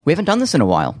We haven't done this in a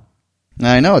while.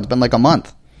 I know, it's been like a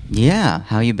month. Yeah,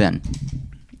 how you been?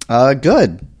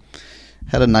 Good.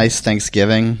 Had a nice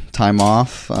Thanksgiving time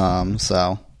off,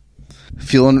 so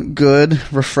feeling good,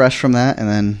 refreshed from that, and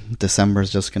then December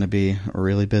is just going to be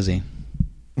really busy.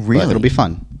 Really? But it'll be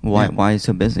fun. Why? Yeah. Why are you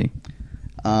so busy?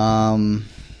 I'm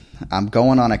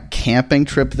going on a camping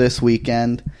trip this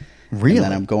weekend. Really? And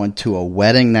then I'm going to a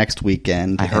wedding next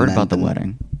weekend. I heard about the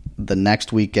wedding. The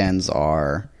next weekends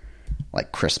are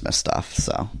like Christmas stuff,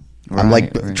 so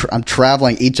Right. I'm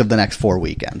traveling each of the next 4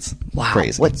 weekends. Wow.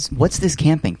 Crazy. What's this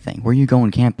camping thing? Where are you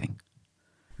going camping?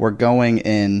 We're going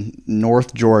in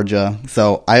North Georgia.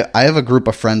 So I have a group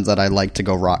of friends that I like to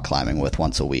go rock climbing with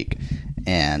once a week.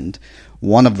 And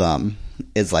one of them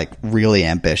is like really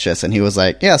ambitious. And he was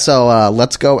like, yeah, so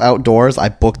let's go outdoors. I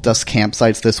booked us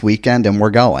campsites this weekend and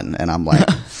we're going. And I'm like,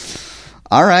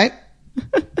 all right.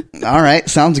 All right.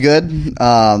 Sounds good.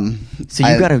 So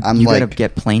you gotta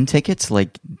get plane tickets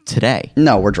like today.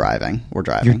 No, we're driving.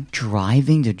 You're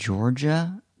driving to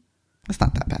Georgia? It's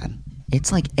not that bad.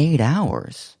 It's like 8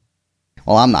 hours.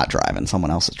 Well, I'm not driving.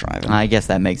 Someone else is driving. I guess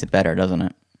that makes it better, doesn't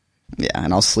it? Yeah,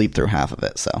 and I'll sleep through half of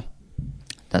it, so.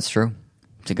 That's true.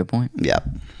 It's a good point. Yeah.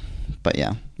 But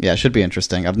yeah. Yeah, it should be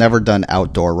interesting. I've never done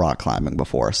outdoor rock climbing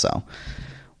before, so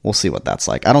we'll see what that's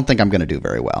like. I don't think I'm going to do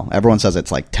very well. Everyone says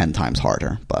it's like 10 times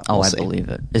harder, but we'll see. Believe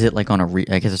it. Is it like on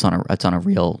I guess it's on a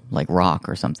real like rock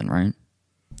or something, right?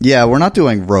 Yeah, we're not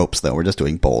doing ropes though. We're just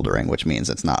doing bouldering, which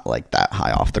means it's not like that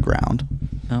high off the ground.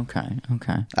 Okay.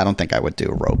 I don't think I would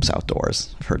do ropes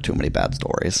outdoors. I've heard too many bad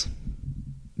stories.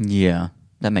 Yeah,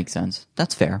 that makes sense.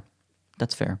 That's fair.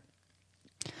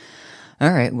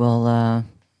 All right. Well,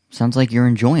 sounds like you're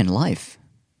enjoying life.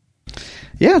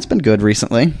 Yeah, it's been good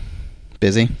recently.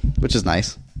 Busy, which is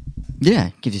nice.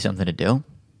 Yeah, gives you something to do.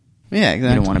 Yeah, exactly.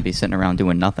 You don't want to be sitting around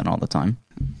doing nothing all the time.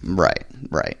 Right.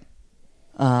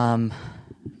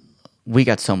 We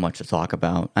got so much to talk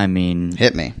about. I mean,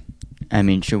 hit me.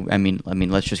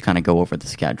 Let's just kind of go over the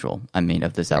schedule.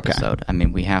 Of this episode. Okay.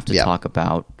 We have to talk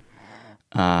about.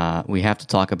 We have to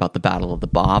talk about the Battle of the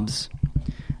Bobs.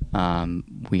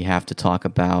 We have to talk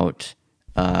about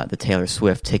the Taylor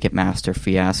Swift Ticketmaster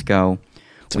fiasco.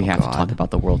 We have to talk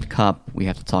about the World Cup. We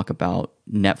have to talk about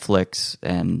Netflix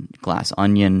and Glass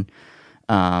Onion,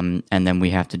 and then we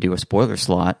have to do a spoiler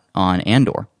slot on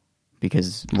Andor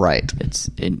because it's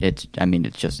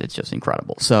just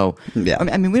incredible. So yeah, we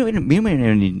don't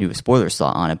need to do a spoiler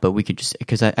slot on it, but we could just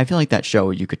because I feel like that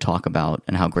show you could talk about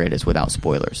and how great it is without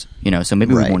spoilers. So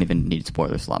maybe we won't even need a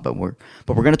spoiler slot, but we're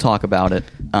going to talk about it.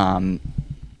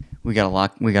 We got a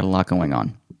lot going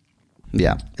on.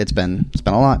 Yeah, it's been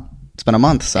a lot. It's been a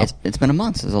month, so it's been a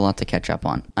month. There's a lot to catch up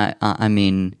on. I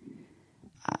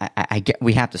get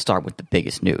we have to start with the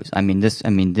biggest news.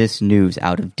 This news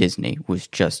out of Disney was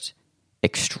just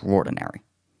extraordinary.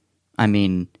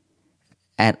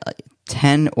 At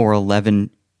 10 or 11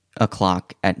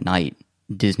 o'clock at night,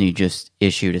 Disney just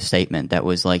issued a statement that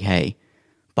was like, "Hey,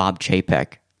 Bob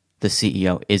Chapek, the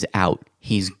CEO, is out.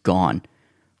 He's gone.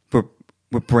 We're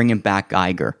bringing back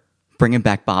Iger. Bringing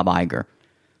back Bob Iger."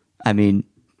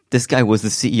 This guy was the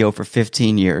CEO for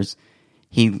 15 years.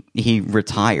 He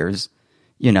retires,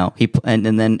 and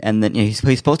then he's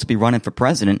supposed to be running for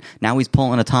president. Now he's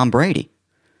pulling a Tom Brady,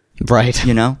 right? It's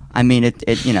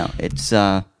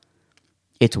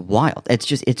wild. It's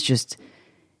just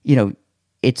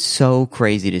it's so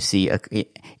crazy to see.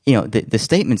 The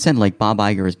statement said like Bob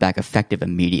Iger is back effective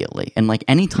immediately, and like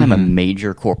anytime a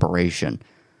major corporation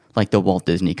like the Walt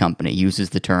Disney Company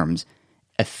uses the terms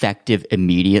effective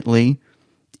immediately,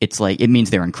 it's like it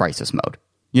means they're in crisis mode.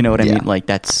 You know what I mean? Like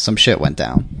that's some shit went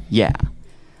down. Yeah.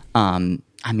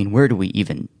 Where do we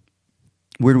even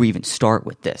start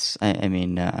with this?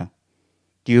 Do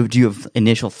you have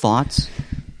initial thoughts?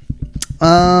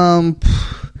 I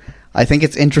think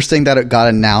it's interesting that it got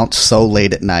announced so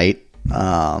late at night.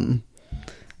 I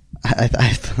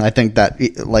think that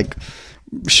like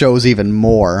shows even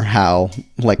more how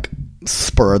like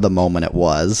spur of the moment it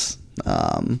was.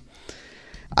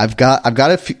 I've got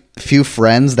a few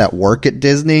friends that work at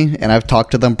Disney, and I've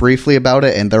talked to them briefly about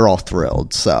it, and they're all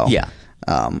thrilled. So yeah,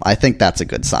 I think that's a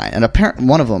good sign. And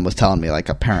one of them was telling me like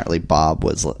apparently Bob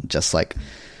was just like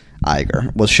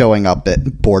Iger was showing up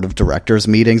at board of directors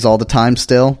meetings all the time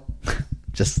still,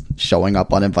 just showing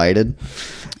up uninvited,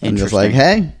 and just like,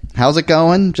 hey, how's it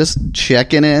going? Just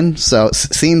checking in. So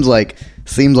seems like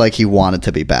he wanted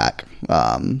to be back.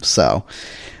 So.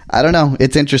 I don't know.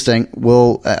 It's interesting.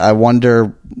 I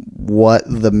wonder what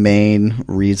the main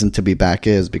reason to be back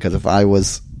is, because if I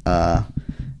was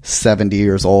 70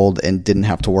 years old and didn't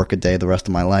have to work a day the rest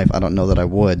of my life, I don't know that I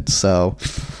would. So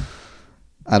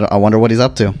I wonder what he's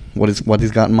up to. What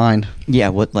he's got in mind. Yeah,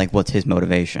 what's his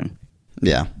motivation?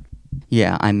 Yeah.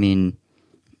 Yeah, I mean,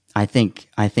 I think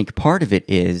part of it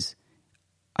is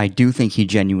I do think he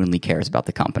genuinely cares about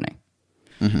the company.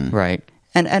 Mm-hmm. Right?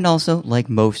 And also, like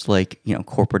most, like, you know,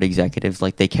 corporate executives,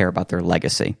 like, they care about their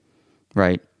legacy,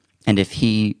 right? And if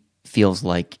he feels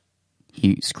like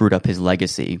he screwed up his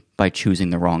legacy by choosing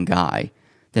the wrong guy,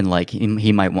 then, like,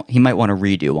 he might want to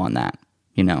redo on that,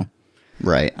 you know?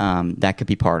 Right. That could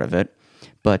be part of it.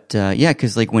 But, yeah,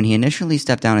 because, like, when he initially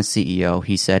stepped down as CEO,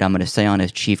 he said, I'm going to stay on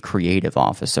as chief creative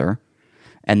officer.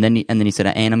 And then he said,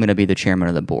 and I'm going to be the chairman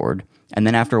of the board. And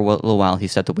then after a little while, he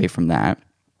stepped away from that.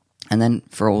 And then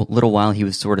for a little while, he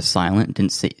was sort of silent,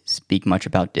 didn't speak much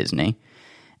about Disney.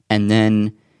 And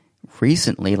then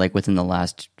recently, like within the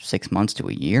last 6 months to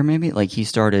a year, maybe, like he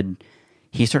started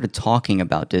talking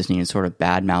about Disney and sort of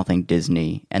bad-mouthing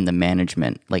Disney and the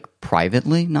management, like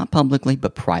privately, not publicly,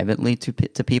 but privately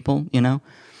to people, you know?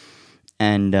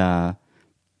 And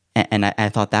I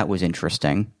thought that was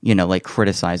interesting, you know, like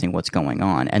criticizing what's going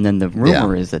on. And then the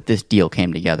rumor is that this deal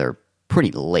came together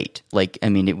pretty late. Like, I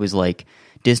mean, it was like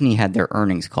Disney had their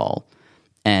earnings call,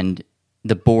 and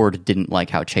the board didn't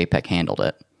like how Chapek handled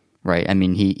it, right? I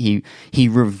mean, he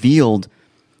revealed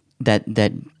that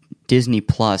Disney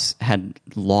Plus had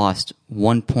lost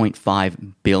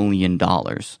 $1.5 billion.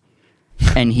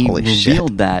 And he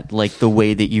revealed that like the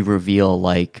way that you reveal,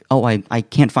 like, oh, I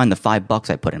can't find the $5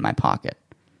 I put in my pocket.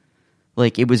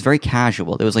 Like, it was very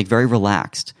casual. It was like very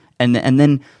relaxed. And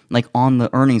then like on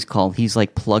the earnings call, he's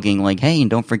like plugging like, hey,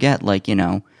 and don't forget, like, you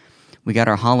know, we got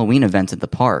our Halloween events at the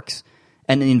parks.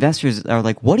 And the investors are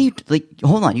like, what do you, like,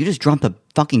 hold on, you just dropped a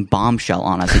fucking bombshell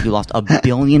on us that you lost $1.5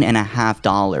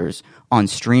 billion on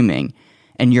streaming,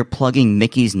 and you're plugging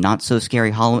Mickey's Not So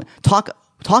Scary Halloween.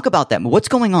 Talk about that. What's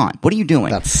going on? What are you doing?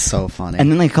 That's so funny.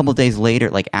 And then like a couple of days later,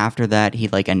 like after that, he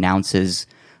like announces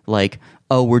like,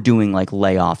 oh, we're doing like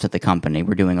layoffs at the company.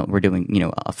 We're doing you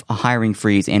know a hiring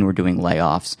freeze, and we're doing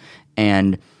layoffs.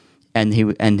 And he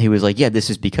was like, yeah, this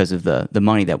is because of the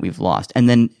money that we've lost. And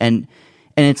then and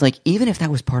it's like, even if that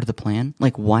was part of the plan,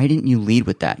 like, why didn't you lead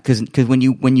with that? Because when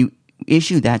you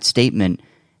issue that statement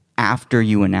after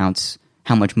you announce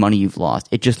how much money you've lost,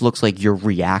 it just looks like you're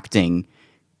reacting,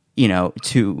 you know,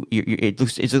 to it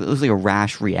looks like a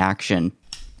rash reaction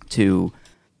to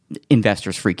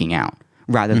investors freaking out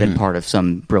rather than part of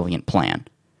some brilliant plan.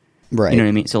 Right. You know what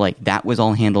I mean? So like that was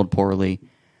all handled poorly.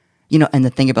 You know, and the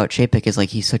thing about Chapek is like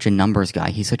he's such a numbers guy.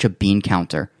 He's such a bean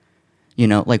counter. You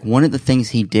know, like one of the things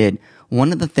he did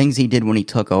when he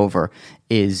took over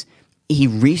is he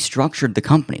restructured the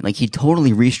company. Like he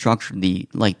totally restructured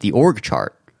the org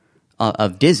chart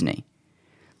of Disney.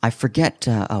 I forget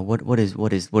what is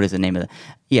the name of that?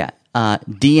 Yeah,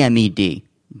 DMED,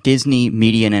 Disney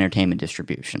Media and Entertainment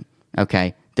Distribution.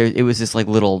 Okay, it was this like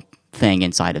little thing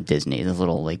inside of Disney, this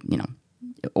little like, you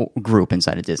know, group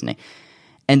inside of Disney.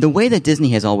 And the way that Disney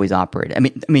has always operated,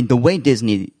 I mean, the way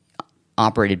Disney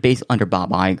operated based under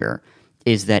Bob Iger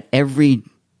is that every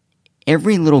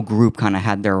little group kind of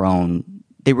had their own.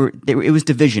 It was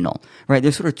divisional, right?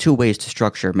 There's sort of two ways to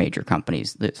structure major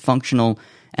companies: there's functional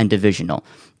and divisional.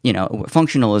 You know,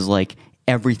 functional is like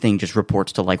everything just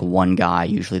reports to like one guy,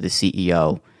 usually the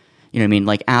CEO. You know what I mean?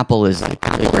 Like Apple is like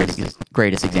the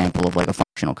greatest example of like a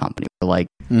functional company. Like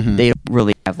they don't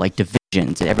really have like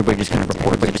divisions. Everybody just kind of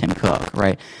reports to Tim Cook,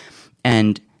 right?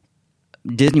 And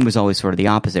Disney was always sort of the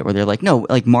opposite, where they're like, no,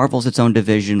 like Marvel's its own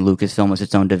division, Lucasfilm is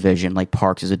its own division, like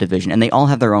Parks is a division, and they all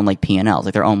have their own like P&Ls,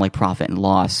 like their own like profit and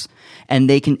loss, and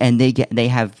they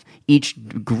have each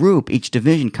group, each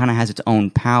division kind of has its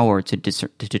own power to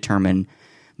determine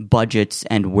budgets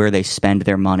and where they spend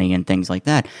their money and things like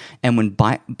that. And when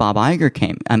Bob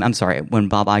Iger when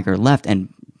Bob Iger left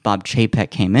and Bob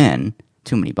Chapek came in,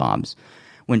 too many Bobs.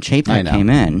 When Chapek came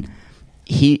in,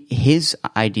 his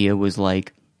idea was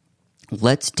like,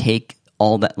 let's take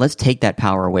that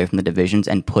power away from the divisions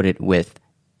and put it with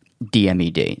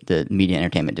DMED, the Media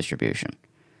Entertainment Distribution.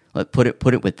 Put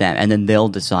it with them, and then they'll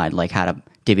decide like how to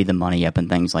divvy the money up and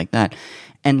things like that.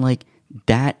 And like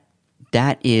that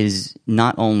is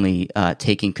not only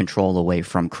taking control away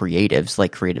from creatives,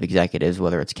 like creative executives,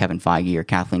 whether it's Kevin Feige or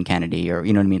Kathleen Kennedy or,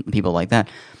 you know what I mean, people like that.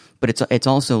 But it's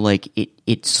also like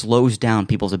it slows down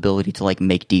people's ability to like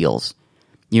make deals.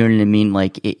 You know what I mean?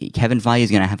 Like Kevin Feige is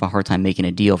going to have a hard time making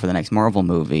a deal for the next Marvel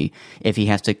movie if he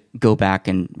has to go back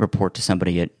and report to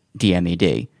somebody at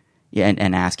DMED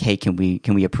and ask, hey, can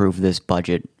we approve this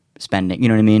budget spending? You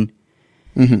know what I mean?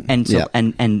 Mm-hmm. And so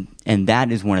and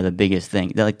that is one of the biggest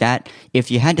things. Like that,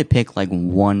 if you had to pick like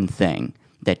one thing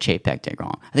that Chapek did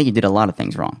wrong. I think he did a lot of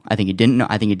things wrong. I think he didn't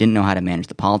know how to manage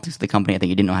the politics of the company. I think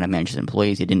he didn't know how to manage his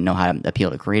employees. He didn't know how to appeal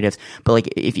to creatives. But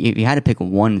like, if you had to pick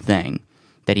one thing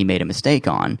that he made a mistake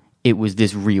on, it was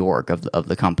this reorg of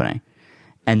the company.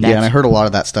 And and I heard a lot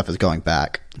of that stuff is going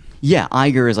back. Yeah,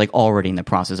 Iger is like already in the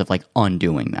process of like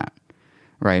undoing that,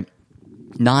 right?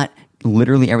 Not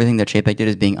literally everything that Chapek did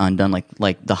is being undone.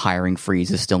 Like the hiring freeze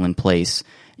is still in place,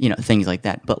 things like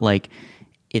that. But like,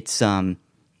 it's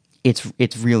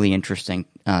really interesting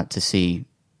to see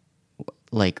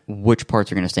like which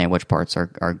parts are going to stay and which parts are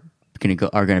going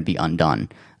to be undone.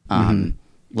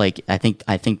 Like I think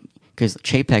because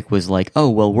Chapek was like, oh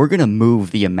well, we're going to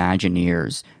move the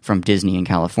Imagineers from Disney in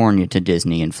California to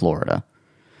Disney in Florida,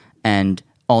 and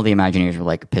all the Imagineers were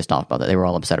like pissed off about that. They were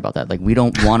all upset about that. Like, we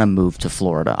don't want to move to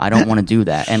Florida. I don't want to do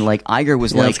that. And like Iger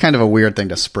was like, it's kind of a weird thing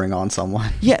to spring on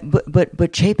someone. Yeah, but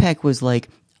Chapek was like,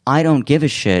 I don't give a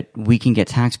shit. We can get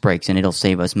tax breaks and it'll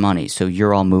save us money. So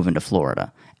you're all moving to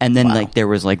Florida. And then like there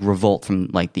was like revolt from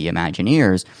like the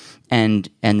Imagineers, and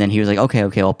then he was like, okay,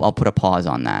 I'll put a pause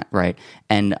on that, right?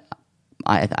 And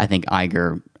I think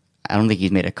Iger, I don't think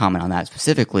he's made a comment on that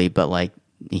specifically, but like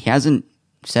he hasn't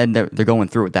said that they're going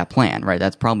through with that plan, right?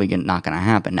 That's probably not going to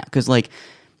happen now, because like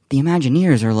the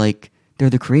Imagineers are like,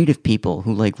 they're the creative people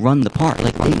who like run the park,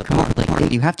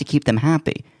 you have to keep them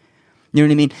happy. You know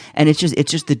what I mean? And it's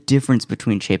just the difference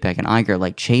between Chapek and Iger.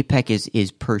 Like Chapek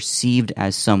is perceived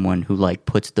as someone who like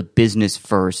puts the business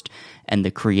first and the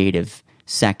creative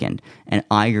second, and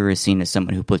Iger is seen as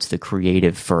someone who puts the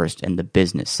creative first and the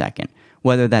business second.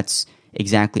 Whether that's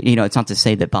exactly, it's not to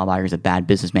say that Bob Iger is a bad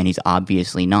businessman. He's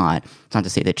obviously not. It's not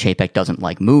to say that Chapek doesn't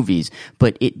like movies,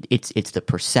 but it's the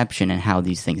perception and how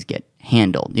these things get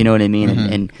handled. You know what I mean?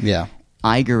 Mm-hmm. And yeah.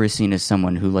 Iger is seen as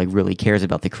someone who like really cares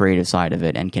about the creative side of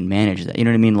it and can manage that. You know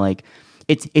what I mean? Like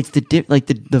it's the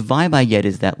vibe I get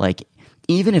is that like,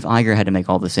 even if Iger had to make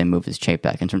all the same moves as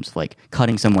Chapek in terms of like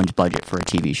cutting someone's budget for a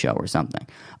TV show or something,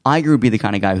 Iger would be the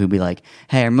kind of guy who'd be like,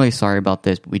 "Hey, I'm really sorry about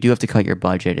this, but we do have to cut your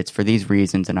budget. It's for these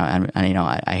reasons, and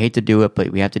I hate to do it, but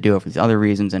we have to do it for these other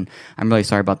reasons, and I'm really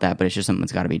sorry about that, but it's just something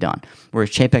that's got to be done." Whereas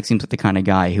Chapek seems like the kind of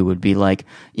guy who would be like,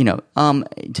 to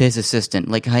his assistant,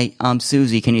 like, "Hey,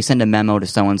 Susie, can you send a memo to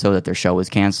so and so that their show is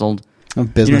canceled?"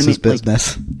 Business is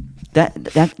business.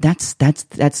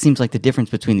 That seems like the difference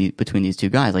between these two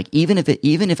guys. Like even if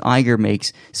Iger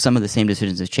makes some of the same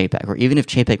decisions as Chapek, or even if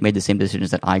Chapek made the same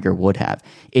decisions that Iger would have,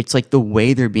 it's like the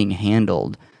way they're being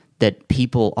handled that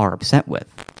people are upset with.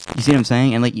 You see what I'm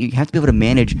saying? And like you have to be able to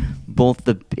manage both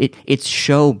it's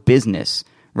show business,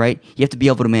 right? You have to be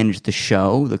able to manage the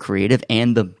show, the creative,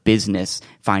 and the business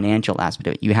financial aspect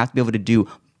of it. You have to be able to do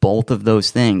both of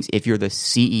those things if you're the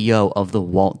CEO of the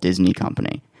Walt Disney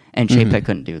Company. And Chapek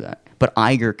couldn't do that. But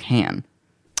Iger can.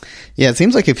 Yeah, it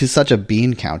seems like if he's such a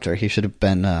bean counter, he should have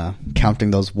been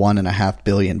counting those 1.5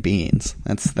 billion beans.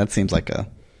 That seems like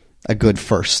a good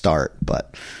first start.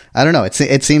 But I don't know.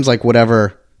 It seems like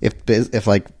whatever, if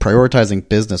like prioritizing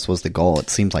business was the goal, it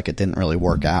seems like it didn't really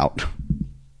work out.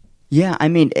 Yeah, I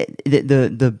mean,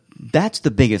 that's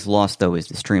the biggest loss, though, is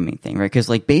the streaming thing, right? Because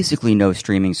like basically no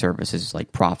streaming service is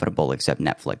like profitable except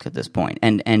Netflix at this point,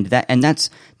 and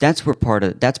that's where part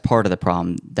of the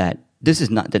problem that this is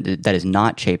not that is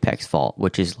not Chapek's fault,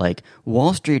 which is like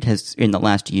Wall Street has in the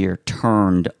last year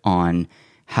turned on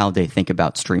how they think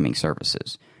about streaming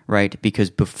services, right? Because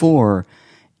before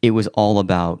it was all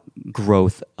about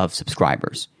growth of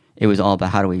subscribers. It was all about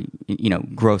how do we,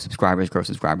 grow subscribers,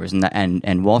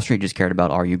 and Wall Street just cared about,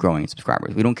 are you growing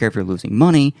subscribers? We don't care if you're losing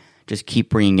money, just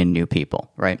keep bringing in new people,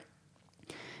 right?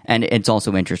 And it's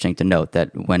also interesting to note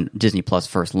that when Disney Plus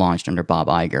first launched under Bob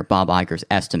Iger's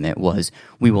estimate was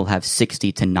we will have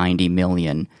 60 to 90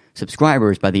 million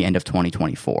subscribers by the end of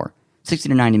 2024. 60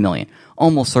 to 90 million.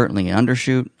 Almost certainly an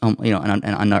undershoot,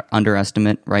 an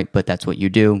underestimate, right? But that's what you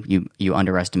do. You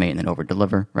underestimate and then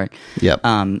overdeliver, right? Yep.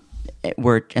 And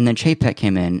then Chapek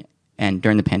came in, and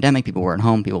during the pandemic, people were at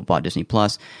home, people bought Disney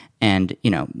Plus, and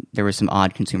there was some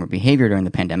odd consumer behavior during the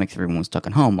pandemic because everyone was stuck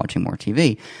at home watching more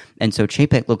TV. And so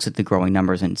Chapek looks at the growing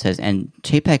numbers and says, and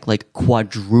Chapek like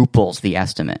quadruples the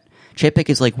estimate. Chapek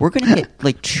is like, we're going to hit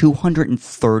like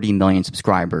 230 million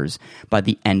subscribers by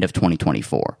the end of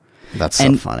 2024. That's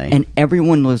so funny. And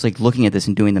everyone was like looking at this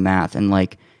and doing the math, and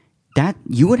like that,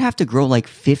 you would have to grow like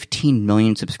 15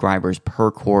 million subscribers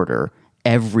per quarter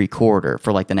every quarter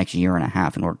for like the next year and a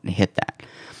half in order to hit that.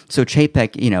 So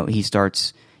Chapek, he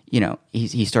starts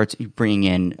bringing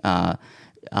in,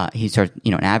 he starts,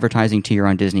 an advertising tier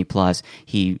on Disney Plus.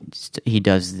 He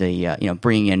does the,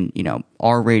 bringing in,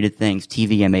 R-rated things,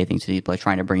 TVMA things to Disney Plus,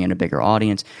 trying to bring in a bigger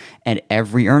audience. And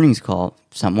every earnings call,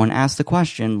 someone asks the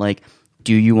question like,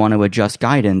 do you want to adjust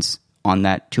guidance on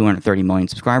that 230 million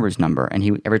subscribers number?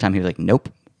 And every time he was like, nope,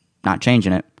 not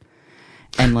changing it.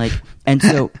 And like, and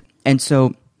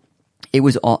so it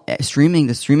was all streaming.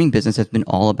 The streaming business has been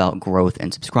all about growth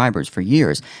and subscribers for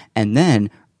years. And then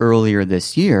earlier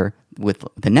this year, with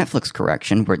the Netflix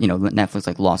correction, where, Netflix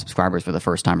like lost subscribers for the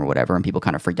first time or whatever, and people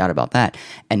kind of freaked out about that.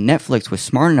 And Netflix was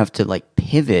smart enough to like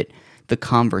pivot the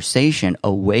conversation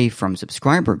away from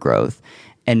subscriber growth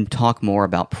and talk more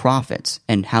about profits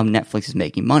and how Netflix is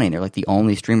making money. They're like the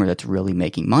only streamer that's really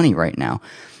making money right now.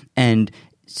 And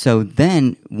so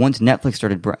then once Netflix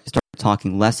started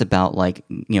talking less about like,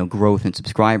 growth and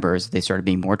subscribers, they started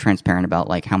being more transparent about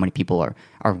like how many people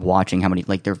are watching, how many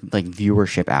like their like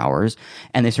viewership hours,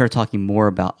 and they started talking more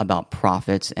about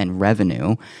profits and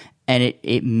revenue. And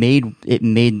it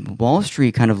made Wall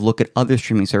Street kind of look at other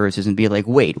streaming services and be like,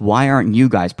 wait, why aren't you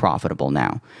guys profitable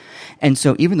now? And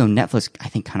so even though Netflix, I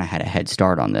think, kind of had a head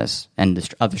start on this, and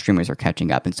the other streamers are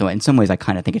catching up, and so in some ways I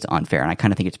kind of think it's unfair, and I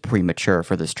kind of think it's premature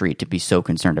for the street to be so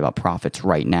concerned about profits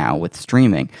right now with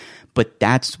streaming. But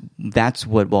that's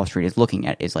what Wall Street is looking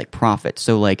at, is like profits.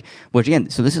 So like, which again,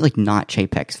 so this is like not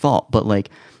Chapek's fault, but like,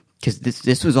 because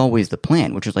this was always the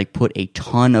plan, which was like put a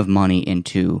ton of money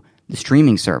into the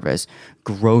streaming service,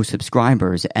 grow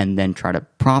subscribers, and then try to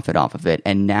profit off of it.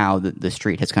 And now the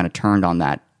street has kind of turned on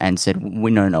that and said,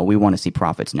 no, we want to see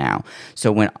profits now.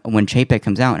 So when Chapek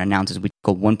comes out and announces we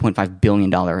took a $1.5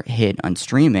 billion hit on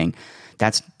streaming,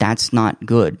 that's not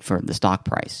good for the stock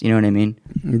price. You know what I mean?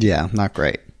 Yeah, not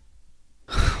great.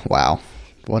 Wow,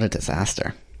 what a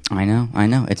disaster. I know.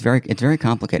 It's very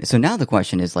complicated. So now the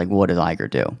question is like, what does Iger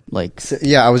do? Like, so,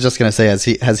 yeah, I was just gonna say,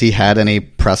 has he had any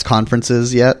press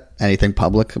conferences yet? Anything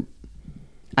public?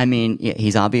 I mean, yeah,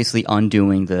 he's obviously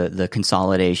undoing the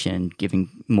consolidation, giving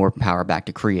more power back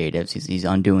to creatives. He's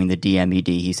undoing the DMED.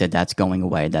 He said that's going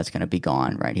away. That's going to be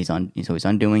gone, right? So he's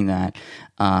undoing that.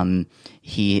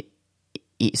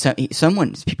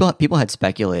 People had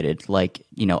speculated, like,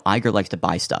 Iger likes to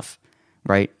buy stuff,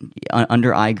 right?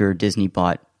 Under Iger, Disney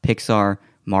bought Pixar,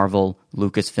 Marvel,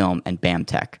 Lucasfilm, and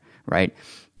BAMTech, right?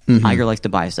 Mm-hmm. Iger likes to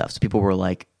buy stuff. So people were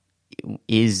like,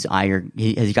 has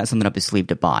he got something up his sleeve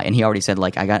to buy? And he already said,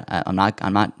 like, I'm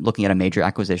not looking at a major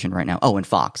acquisition right now. Oh, and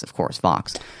Fox, of course,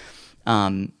 Fox.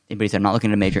 But he said, I'm not looking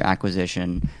at a major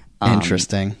acquisition.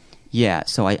 Interesting. Yeah,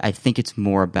 so I think it's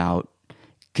more about,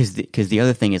 because the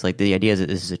other thing is, like, the idea is that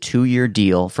this is a 2-year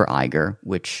deal for Iger,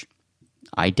 which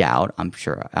I doubt.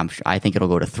 I think it'll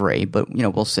go to 3, but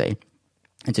we'll see.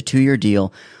 It's a 2-year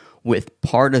deal with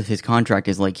part of his contract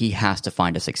is like he has to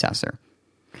find a successor.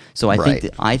 So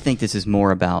I think this is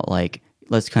more about like,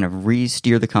 let's kind of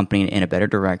re-steer the company in a better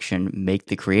direction, make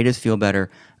the creatives feel better,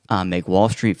 make Wall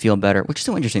Street feel better, which is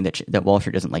so interesting that Wall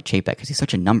Street doesn't like Chapek because he's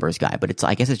such a numbers guy, but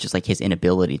I guess it's just like his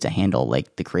inability to handle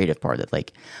like the creative part that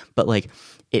like, but like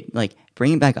it, like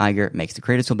bringing back Iger makes the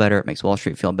creatives feel better, it makes Wall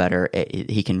Street feel better.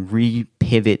 He can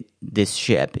re-pivot this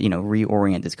ship,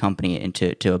 reorient this company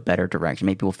into a better direction,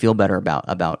 make people feel better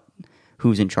about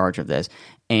who's in charge of this,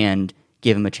 and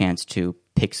give him a chance to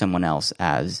pick someone else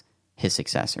as his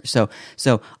successor. So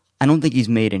I don't think he's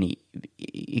made any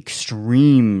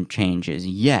extreme changes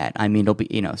yet. I mean, it'll be,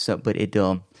 but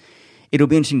it'll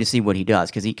be interesting to see what he does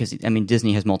because I mean,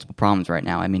 Disney has multiple problems right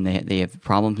now. I mean, they have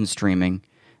problems in streaming,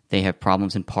 they have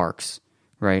problems in parks,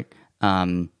 right?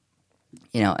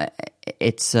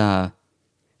 It's it'll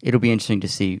be interesting to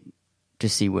see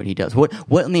what he does. What?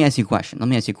 Let me ask you a question.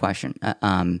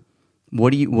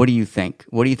 What do you think?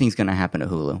 What do you think is going to happen to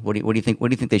Hulu? What do you think? What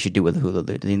do you think they should do with Hulu?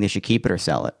 Do you think they should keep it or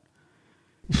sell it?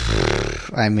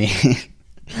 I mean,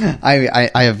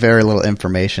 I have very little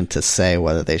information to say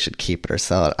whether they should keep it or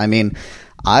sell it. I mean,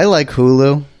 I like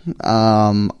Hulu.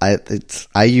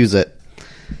 I use it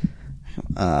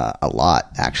a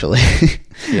lot, actually.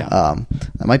 Yeah.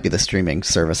 That might be the streaming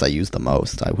service I use the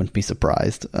most. I wouldn't be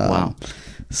surprised. Wow.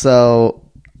 So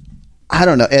I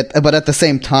don't know. But at the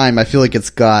same time, I feel like it's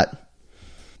got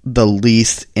the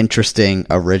least interesting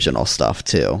original stuff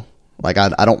too. Like I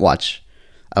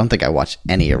don't think I watch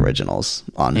any originals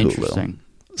on Hulu.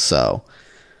 So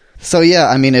yeah,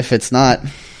 I mean, if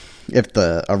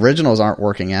the originals aren't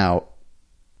working out,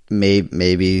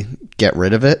 maybe get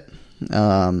rid of it.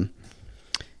 I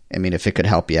mean, if it could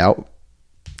help you out,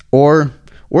 or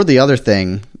the other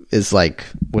thing is like,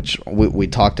 which we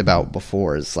talked about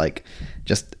before, is like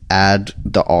just add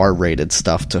the R-rated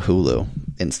stuff to Hulu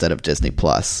instead of Disney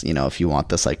Plus. If you want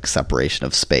this like separation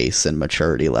of space and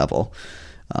maturity level,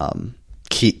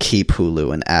 keep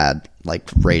Hulu and add like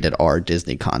rated R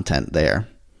Disney content there.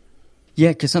 Yeah,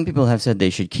 because some people have said they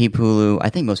should keep Hulu. I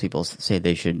think most people say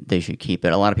they should keep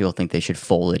it. A lot of people think they should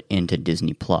fold it into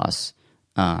Disney Plus.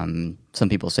 Some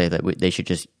people say that what they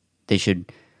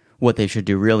should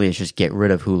do really is just get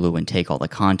rid of Hulu and take all the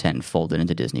content and fold it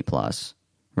into Disney Plus,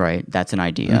 right? That's an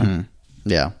idea. Mm-hmm.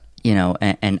 Yeah.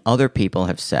 And other people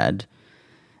have said,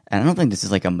 and I don't think this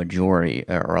is like a majority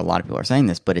or a lot of people are saying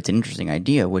this, but it's an interesting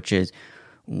idea, which is,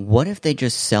 what if they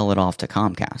just sell it off to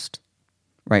Comcast,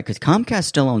 right? Because Comcast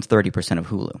still owns 30% of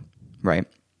Hulu, right?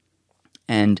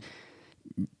 And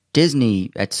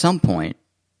Disney, at some point,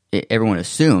 everyone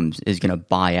assumes, is going to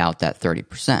buy out that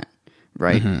 30%,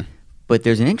 right? Mm-hmm. But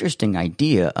there's an interesting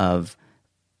idea of,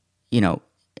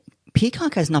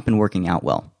 Peacock has not been working out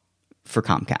well for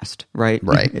Comcast, right?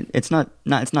 Right. It's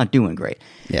not doing great.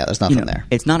 Yeah, there's nothing there.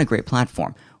 It's not a great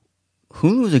platform.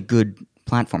 Hulu is a good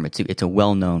platform. It's a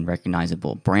well-known,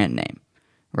 recognizable brand name,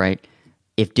 right?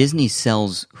 If Disney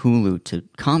sells Hulu to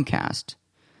Comcast,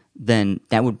 then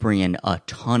that would bring in a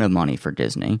ton of money for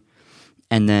Disney,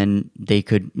 and then they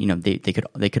could, they could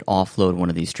offload one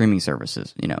of these streaming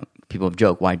services. People have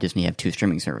joked, why Disney have two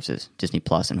streaming services, Disney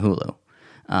Plus and Hulu.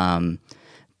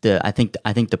 I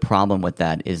think the problem with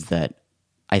that is that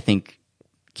I think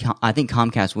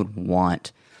Comcast would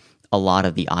want a lot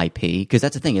of the IP, because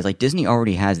that's the thing, is like Disney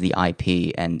already has the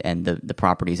IP and the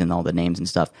properties and all the names and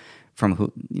stuff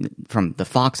from the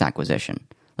Fox acquisition.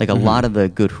 Like a lot of the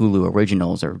good Hulu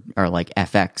originals are like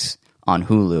FX on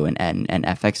Hulu and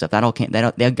FX stuff. That all came.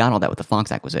 They got all that with the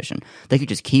Fox acquisition. They could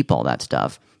just keep all that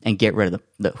stuff and get rid of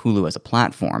the Hulu as a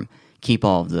platform. Keep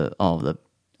all of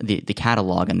the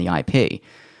catalog and the IP.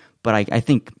 But I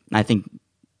think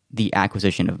the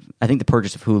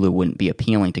purchase of Hulu wouldn't be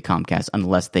appealing to Comcast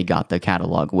unless they got the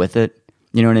catalog with it.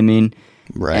 You know what I mean?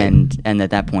 Right. And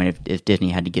at that point, if Disney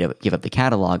had to give up the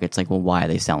catalog, it's like, well, why are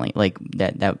they selling? Like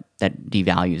that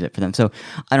devalues it for them. So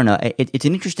I don't know. It's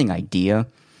an interesting idea.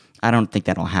 I don't think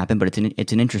that'll happen, but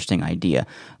it's an interesting idea.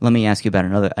 Let me ask you about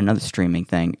another streaming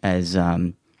thing, as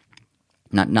not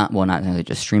necessarily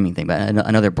just streaming thing, but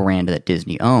another brand that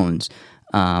Disney owns,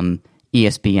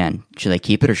 ESPN. Should they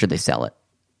keep it or should they sell it?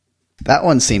 That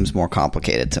one seems more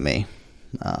complicated to me.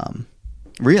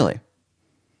 Really?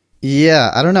 Yeah,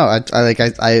 I don't know.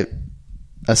 I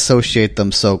associate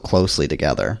them so closely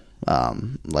together.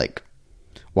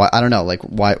 Why? I don't know. Like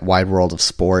Wide World of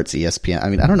Sports, ESPN. I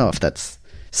mean, I don't know if that's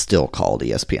still called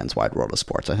ESPN's Wide World of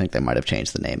Sports. I think they might have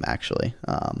changed the name actually.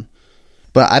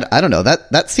 But I don't know.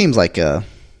 That seems like a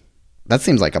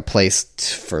place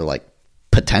for like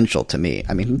potential to me.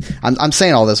 I mean, I'm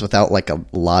saying all this without like a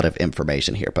lot of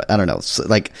information here, but I don't know. So,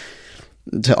 like,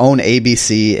 to own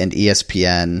ABC and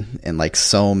ESPN and like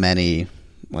so many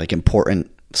like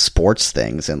important sports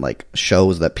things and like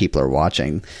shows that people are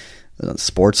watching.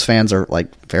 Sports fans are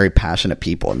like very passionate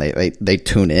people and they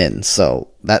tune in. So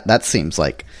that seems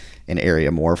like an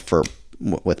area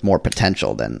with more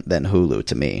potential than Hulu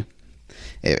to me.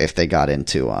 If they got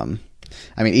into, I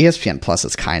mean, ESPN Plus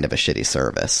is kind of a shitty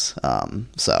service.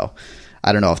 So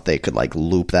I don't know if they could like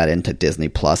loop that into Disney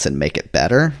Plus and make it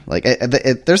better. Like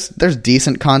there's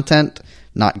decent content,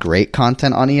 not great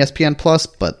content on ESPN Plus,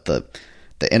 but the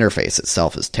interface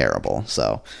itself is terrible.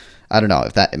 So I don't know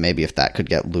if that could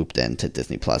get looped into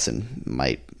Disney Plus and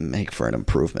might make for an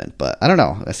improvement. But I don't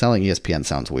know. Selling ESPN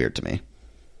sounds weird to me.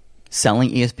 Selling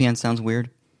ESPN sounds weird?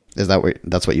 Is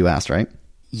that's what you asked, right?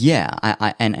 Yeah,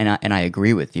 I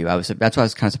agree with you. That's why I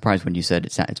was kind of surprised when you said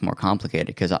it's more complicated,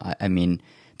 because I mean,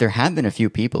 there have been a few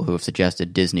people who have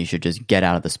suggested Disney should just get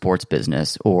out of the sports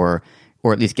business, or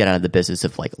at least get out of the business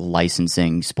of like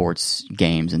licensing sports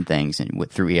games and things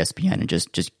through ESPN and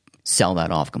just sell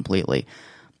that off completely.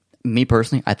 Me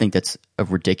personally, I think that's a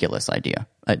ridiculous idea.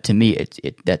 To me,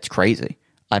 that's crazy.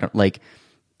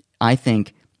 I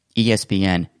think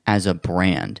ESPN as a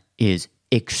brand is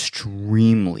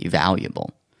extremely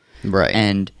valuable. Right.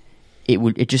 And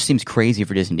it just seems crazy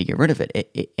for Disney to get rid of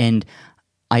it. And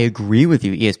I agree with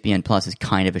you, ESPN Plus is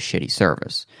kind of a shitty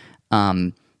service.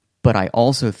 But I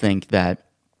also think that,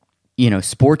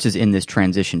 sports is in this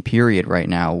transition period right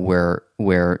now where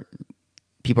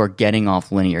people are getting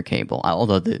off linear cable,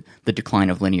 although the decline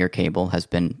of linear cable has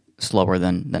been slower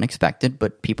than expected,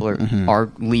 but people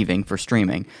are leaving for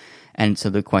streaming. And so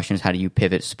the question is, how do you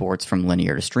pivot sports from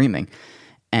linear to streaming?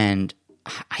 And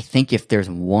I think if there's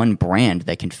one brand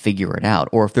that can figure it out,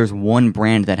 or if there's one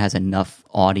brand that has enough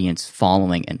audience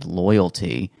following and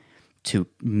loyalty to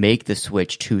make the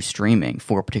switch to streaming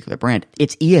for a particular brand,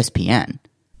 it's ESPN.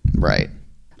 Right.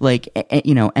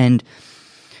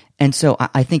 And so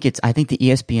I think the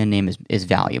ESPN name is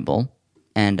valuable,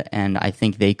 and I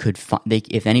think they could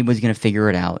if anyone's going to figure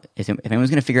it out, if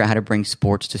anyone's going to figure out how to bring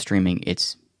sports to streaming,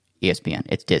 it's ESPN,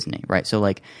 it's Disney, right? So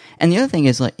and the other thing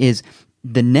is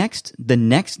the next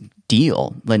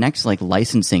deal, the next like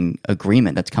licensing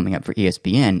agreement that's coming up for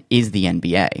ESPN is the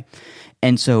NBA.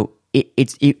 And so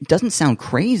it doesn't sound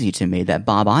crazy to me that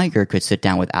Bob Iger could sit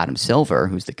down with Adam Silver,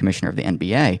 who's the commissioner of the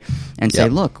NBA, and say,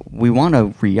 look, we want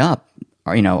to re-up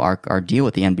our deal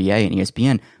with the NBA and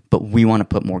ESPN, but we want to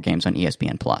put more games on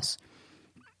ESPN Plus.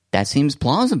 That seems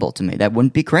plausible to me. That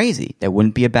wouldn't be crazy. That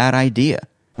wouldn't be a bad idea.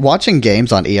 Watching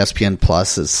games on ESPN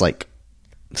Plus is like,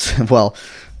 well,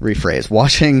 rephrase.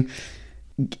 Watching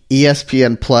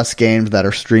ESPN Plus games that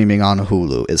are streaming on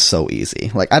Hulu is so easy.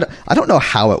 Like, I don't know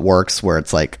how it works where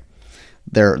it's like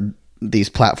these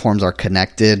platforms are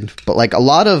connected, but like a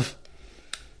lot of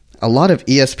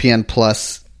ESPN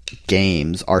Plus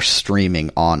games are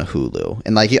streaming on Hulu,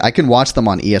 and like I can watch them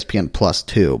on ESPN Plus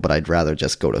too, but I'd rather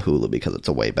just go to Hulu because it's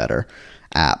a way better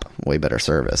app, way better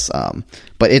service.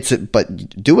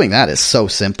 But doing that is so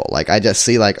simple. Like I just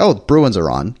see like, oh, Bruins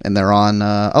are on, and they're on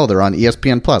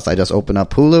ESPN Plus. I just open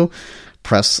up Hulu,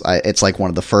 it's like one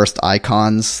of the first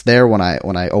icons there when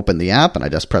I open the app, and I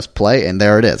just press play, and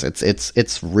there it is.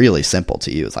 It's really simple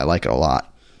to use. I like it a lot.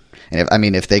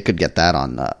 And if they could get that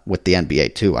on with the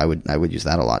NBA too, I would use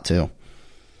that a lot too.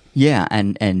 Yeah,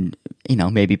 and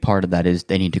maybe part of that is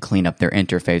they need to clean up their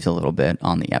interface a little bit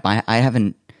on the app.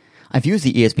 I've used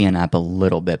the ESPN app a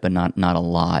little bit, but not a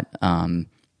lot. And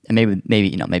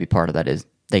maybe part of that is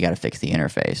they got to fix the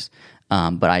interface.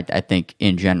 But I think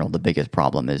in general the biggest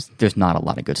problem is there's not a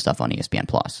lot of good stuff on ESPN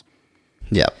Plus.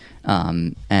 Yeah.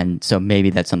 And so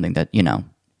maybe that's something that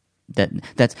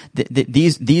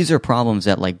these are problems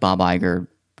that like Bob Iger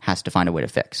has to find a way to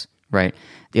fix, right?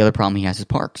 The other problem he has is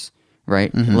parks, right?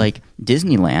 Mm-hmm. Like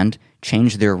Disneyland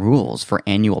changed their rules for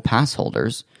annual pass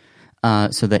holders,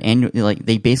 so that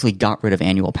they basically got rid of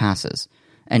annual passes,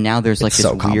 and now there's like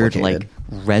this weird like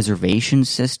reservation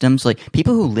systems. Like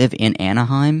people who live in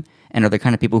Anaheim and are the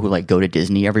kind of people who like go to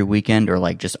Disney every weekend or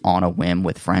like just on a whim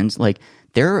with friends, like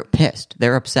they're pissed,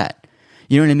 they're upset.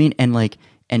 You know what I mean?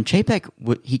 And Chapek,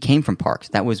 he came from parks.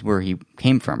 That was where he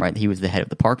came from, right? He was the head of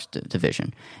the parks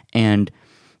division. And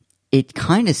it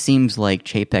kind of seems like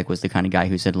Chapek was the kind of guy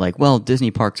who said, like, well, Disney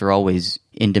parks are always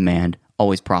in demand,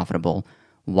 always profitable.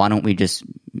 Why don't we just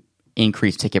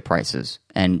increase ticket prices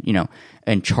and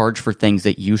charge for things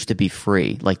that used to be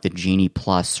free, like the Genie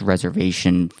Plus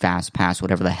reservation fast pass,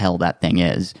 whatever the hell that thing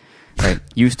is, right?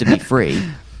 Used to be free.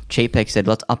 Chapek said,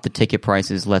 let's up the ticket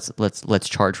prices. Let's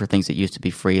charge for things that used to be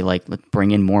free. Like, let's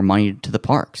bring in more money to the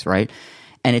parks, right?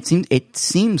 And it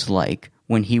seems like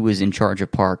when he was in charge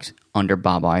of parks under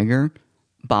Bob Iger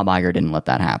didn't let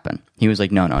that happen. He was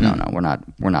like, no, we're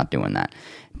not doing that,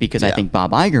 because I think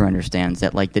Bob Iger understands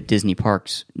that like the Disney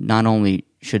parks, not only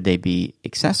should they be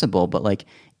accessible, but like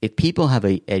if people have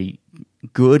a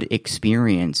good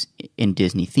experience in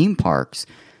Disney theme parks,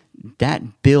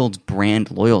 that builds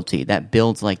brand loyalty. That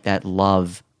builds like that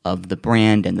love of the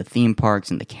brand and the theme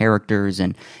parks and the characters,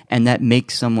 and that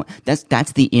makes someone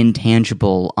that's the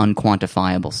intangible,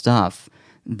 unquantifiable stuff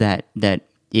that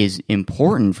is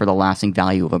important for the lasting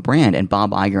value of a brand. And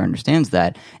Bob Iger understands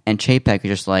that, and Chapek is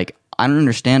just like, I don't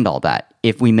understand all that.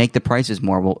 If we make the prices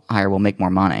higher, we'll make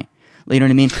more money. You know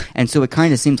what I mean? And so it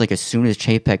kind of seems like as soon as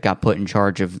Chapek got put in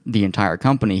charge of the entire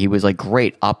company, he was like,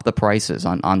 great, up the prices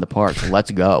on the parks.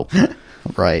 Let's go.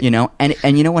 Right.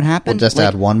 And you know what happened? We'll just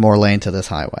add one more lane to this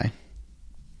highway.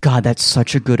 God, that's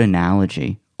such a good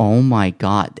analogy. Oh my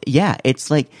God. Yeah, it's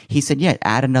like he said,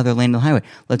 add another lane to the highway.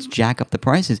 Let's jack up the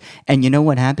prices. And you know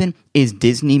what happened? Is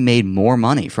Disney made more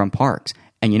money from parks.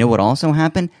 And you know what also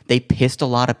happened? They pissed a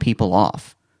lot of people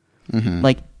off. Mm-hmm.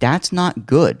 Like, that's not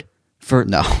good for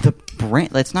the brand.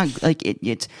 That's not like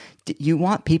it's you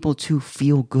want people to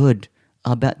feel good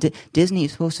about Disney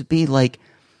is supposed to be like,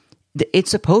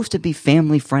 it's supposed to be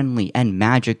family friendly and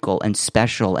magical and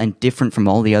special and different from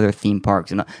all the other theme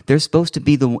parks, and they're supposed to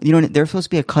be they're supposed to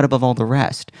be a cut above all the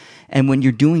rest. And when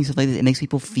you're doing stuff like this, it makes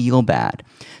people feel bad.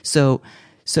 So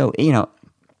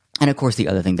and of course the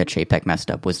other thing that Chapek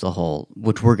messed up was the whole,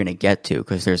 which we're going to get to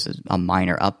because there's a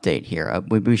minor update here.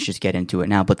 We should just get into it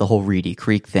now, but the whole Reedy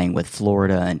Creek thing with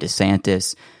Florida and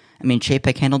DeSantis, I mean,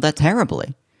 Chapek handled that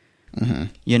terribly. Mm-hmm.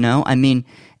 He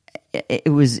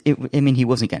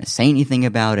wasn't going to say anything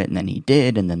about it, and then he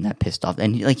did, and then that pissed off.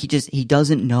 And he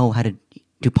doesn't know how to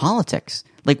do politics.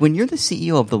 Like when you're the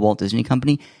CEO of the Walt Disney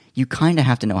Company, you kind of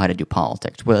have to know how to do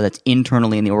politics, whether that's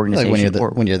internally in the organization when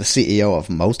you're the CEO of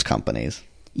most companies.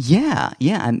 Yeah.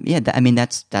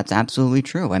 That's absolutely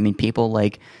true. I mean, people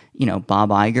like Bob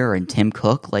Iger and Tim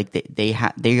Cook, like they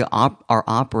are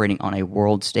operating on a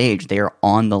world stage. They are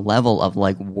on the level of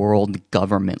like world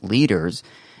government leaders.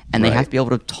 And they have to be able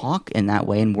to talk in that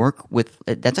way and work with.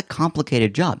 That's a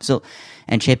complicated job. So,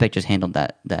 and Chapek just handled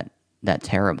that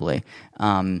terribly.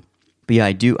 But yeah,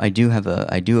 I do have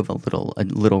a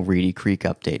little Reedy Creek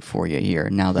update for you here.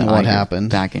 Now that what happened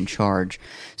back in charge,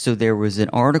 so there was an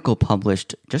article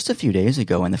published just a few days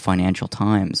ago in the Financial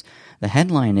Times. The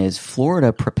headline is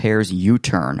 "Florida prepares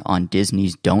U-turn on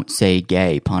Disney's Don't Say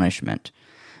Gay punishment."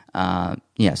 So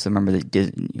remember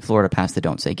that Florida passed the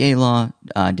Don't Say Gay law.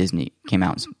 Disney came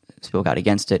out and spoke out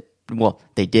against it. Well,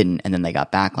 they didn't, and then they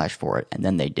got backlash for it, and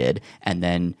then they did. And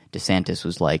then DeSantis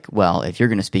was like, well, if you're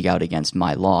going to speak out against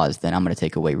my laws, then I'm going to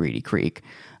take away Reedy Creek.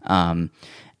 So I'm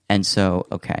just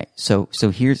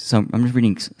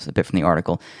reading a bit from the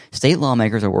article. State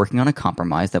lawmakers are working on a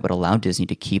compromise that would allow Disney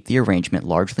to keep the arrangement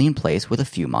largely in place with a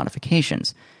few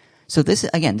modifications. So this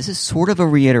is sort of a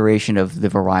reiteration of the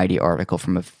Variety article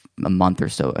from a month or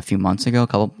so, a few months ago, a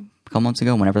couple months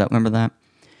ago, remember that?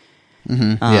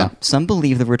 Mm-hmm. Some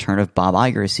believe the return of Bob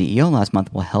Iger as CEO last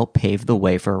month will help pave the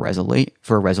way for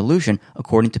a resolution,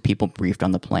 according to people briefed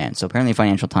on the plan. So apparently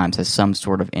Financial Times has some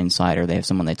sort of insider. They have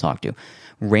someone they talk to.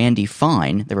 Randy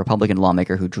Fine, the Republican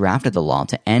lawmaker who drafted the law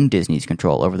to end Disney's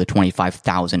control over the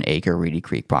 25,000-acre Reedy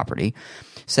Creek property,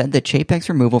 said that Chapek's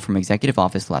removal from executive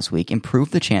office last week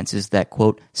improved the chances that,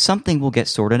 quote, something will get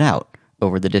sorted out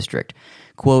over the district.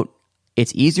 Quote,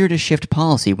 it's easier to shift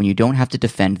policy when you don't have to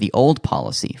defend the old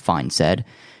policy, Fine said.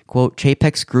 Quote,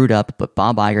 Chapek screwed up, but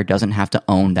Bob Iger doesn't have to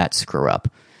own that screw-up.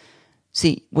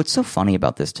 See, what's so funny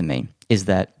about this to me is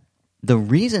that the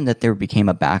reason that there became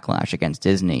a backlash against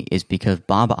Disney is because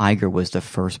Bob Iger was the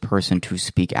first person to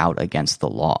speak out against the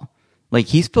law. Like,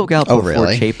 he spoke out before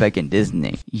really? Chapek and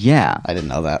Disney. Yeah. I didn't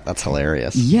know that. That's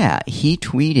hilarious. Yeah, he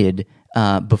tweeted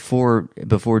before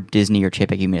Disney or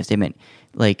Chapek even made a statement,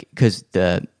 like, because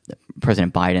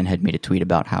President Biden had made a tweet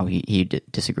about how he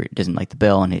doesn't like the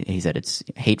bill, and he said it's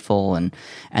hateful, and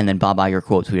then Bob Iger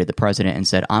quote tweeted the president and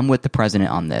said, I'm with the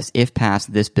president on this. If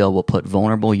passed, this bill will put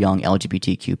vulnerable young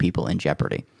LGBTQ people in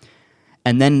jeopardy.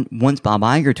 And then once Bob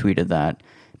Iger tweeted that,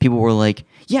 people were like,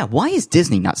 yeah, why is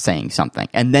Disney not saying something?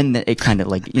 And then it kind of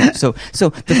like, you know, so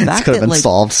the fact could have that been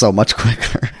solved so much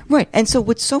quicker. Right. And so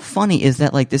what's so funny is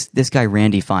that like this guy,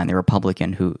 Randy Fine, the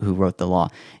Republican who wrote the law,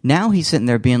 now he's sitting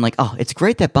there being like, oh, it's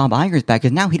great that Bob Iger's back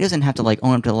because now he doesn't have to like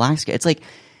own up to Alaska. It's like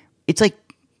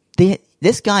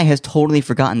this guy has totally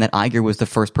forgotten that Iger was the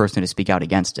first person to speak out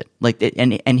against it. But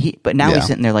now he's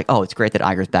sitting there like, oh, it's great that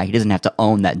Iger's back. He doesn't have to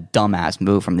own that dumbass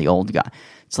move from the old guy.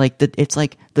 It's like the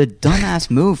dumbass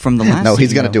move from the last. No,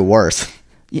 he's going to do worse.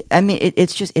 Yeah, I mean,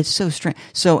 it's so strange.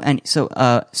 So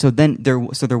there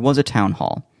was a town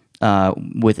hall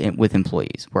with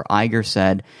employees where Iger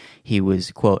said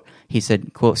he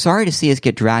said, quote, sorry to see us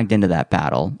get dragged into that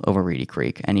battle over Reedy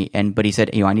Creek, but he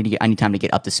said, I need time to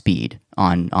get up to speed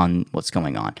on what's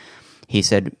going on.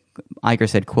 Iger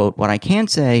said, quote, what I can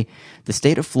say, the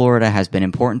state of Florida has been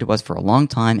important to us for a long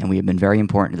time, and we have been very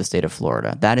important to the state of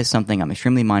Florida. That is something I'm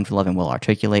extremely mindful of and will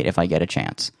articulate if I get a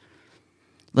chance.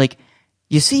 Like,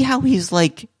 you see how he's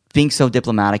like being so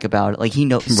diplomatic about it? Like, he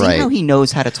knows, see how he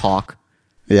knows how to talk?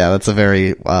 Yeah, that's a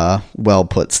very well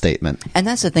put statement. And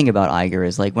that's the thing about Iger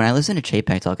is like when I listen to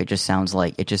Chapek talk, it just sounds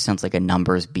like a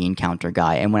numbers bean counter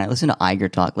guy. And when I listen to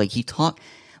Iger talk, like he talks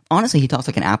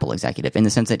like an Apple executive in the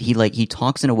sense that he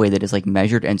talks in a way that is like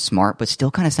measured and smart, but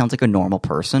still kind of sounds like a normal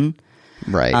person.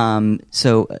 Right.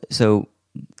 So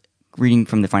reading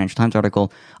from the Financial Times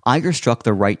article, Iger struck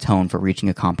the right tone for reaching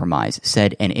a compromise,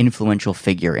 said an influential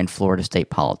figure in Florida state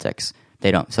politics.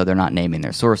 They're not naming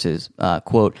their sources.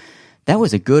 Quote, that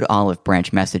was a good olive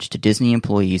branch message to Disney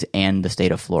employees and the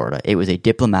state of Florida. It was a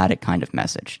diplomatic kind of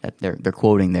message. That they're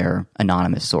quoting their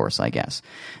anonymous source, I guess.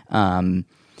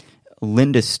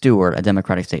 Linda Stewart, a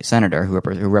Democratic state senator who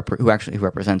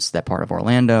represents that part of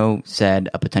Orlando, said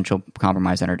a potential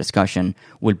compromise under discussion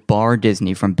would bar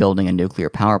Disney from building a nuclear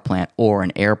power plant or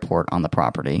an airport on the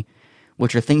property,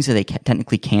 which are things that they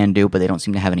technically can do, but they don't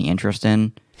seem to have any interest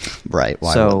in. Right.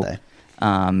 Why would they?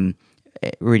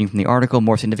 Reading from the article,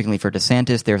 more significantly for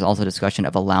DeSantis, there's also discussion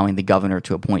of allowing the governor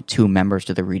to appoint 2 members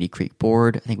to the Reedy Creek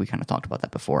board. I think we kind of talked about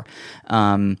that before.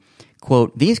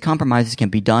 Quote, these compromises can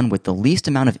be done with the least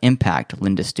amount of impact,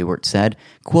 Linda Stewart said.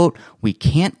 Quote, we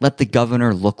can't let the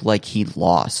governor look like he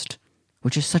lost,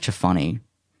 which is such a funny.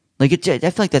 Like, I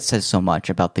feel like that says so much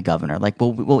about the governor. Like,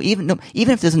 well, even if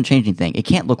it doesn't change anything, it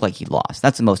can't look like he lost.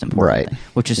 That's the most important thing,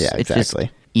 which is exactly. It's just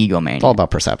egomania. It's all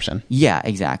about perception. Yeah,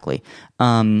 exactly.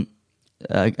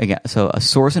 Again, so a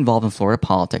source involved in Florida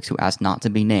politics who asked not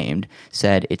to be named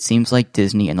said, it seems like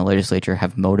Disney and the legislature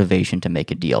have motivation to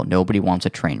make a deal. Nobody wants a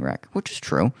train wreck, which is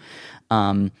true.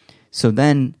 So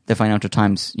then the Financial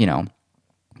Times,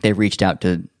 they reached out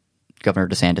to Governor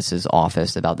DeSantis's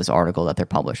office about this article that they're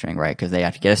publishing, right? Because they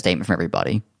have to get a statement from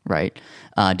everybody, right?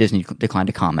 Disney declined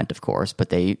to comment, of course, but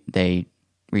they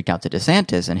reached out to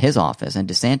DeSantis and his office, and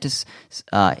DeSantis,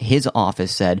 his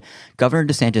office said, Governor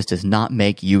DeSantis does not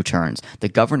make U-turns. The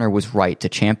governor was right to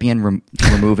champion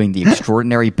removing the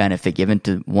extraordinary benefit given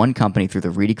to one company through the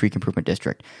Reedy Creek Improvement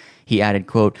District. He added,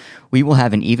 quote, "We will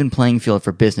have an even playing field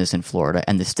for business in Florida,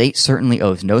 and the state certainly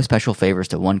owes no special favors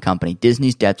to one company.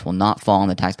 Disney's debts will not fall on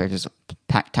the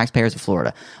taxpayers of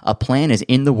Florida. A plan is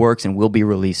in the works and will be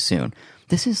released soon."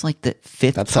 This is like the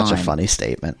fifth time. That's such a funny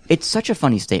statement. It's such a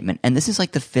funny statement. And this is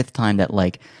like the fifth time that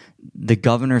like the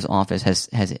governor's office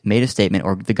has made a statement,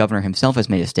 or the governor himself has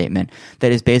made a statement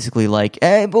that is basically like,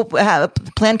 hey, we'll have a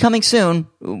plan coming soon.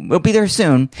 We'll be there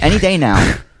soon. Any day now.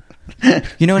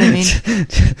 You know what I mean?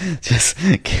 Just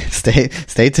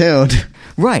stay tuned.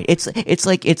 Right. It's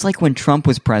like when Trump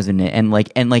was president, and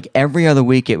like every other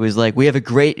week it was like, we have a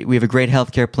great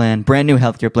healthcare plan, brand new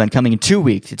healthcare plan coming in 2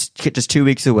 weeks. It's just 2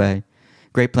 weeks away.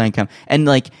 Great plan come. And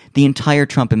like the entire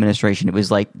Trump administration, it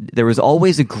was like there was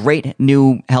always a great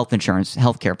new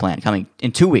healthcare plan coming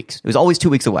in 2 weeks. It was always 2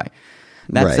 weeks away.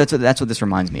 That's what this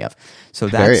reminds me of. So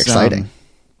that's very exciting.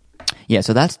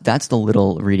 So that's the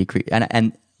little Reedy Creek.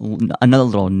 And another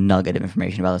little nugget of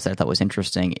information about this that I thought was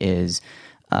interesting is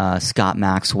Scott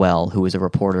Maxwell, who was a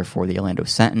reporter for the Orlando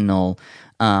Sentinel.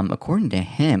 According to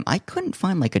him, I couldn't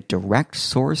find like a direct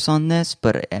source on this,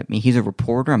 but I mean, he's a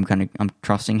reporter. I'm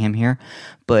trusting him here.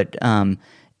 But we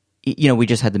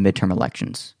just had the midterm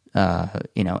elections,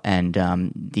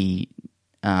 and the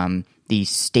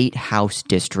state house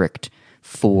district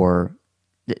for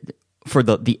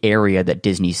the area that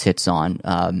Disney sits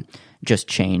on just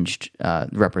changed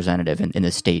representative in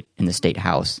the state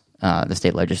house. The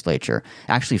state legislature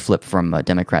actually flipped from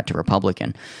Democrat to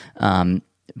Republican.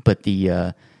 But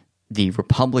the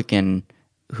Republican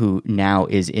who now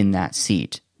is in that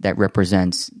seat that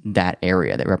represents that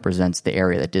area, that represents the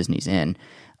area that Disney's in,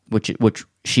 which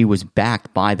she was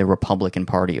backed by the Republican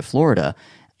Party of Florida,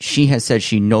 she has said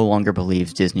she no longer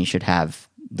believes Disney should have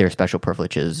their special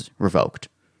privileges revoked.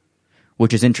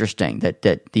 Which is interesting that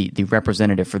the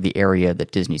representative for the area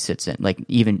that Disney sits in, like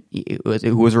even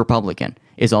who was a Republican,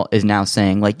 is now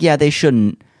saying like, yeah, they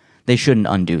shouldn't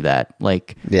undo that.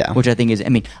 Like, yeah. Which I think is,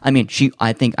 I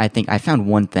think I found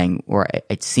one thing where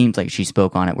it seems like she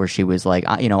spoke on it where she was like,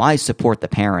 I support the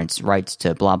parents' rights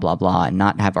to blah blah blah and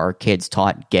not have our kids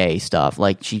taught gay stuff.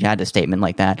 Like she had a statement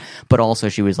like that, but also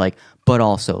she was like, but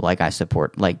also like I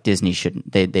support like Disney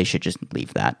shouldn't they should just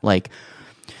leave that like.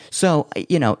 So,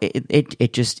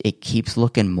 it keeps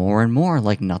looking more and more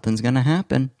like nothing's going to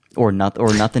happen, or nothing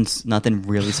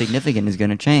really significant is going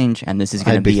to change, and this is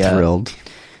going to be thrilled.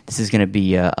 This is going to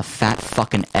be a fat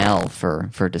fucking L for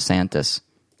DeSantis.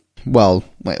 Well,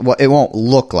 it won't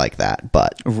look like that,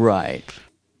 but right.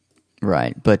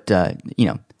 But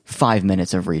 5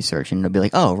 minutes of research, and it'll be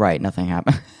like, oh, right, nothing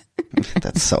happened.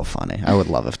 That's so funny. I would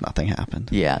love if nothing happened.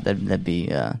 Yeah, that'd be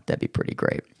pretty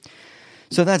great.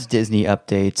 So that's Disney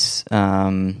updates.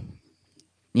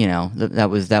 That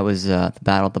was the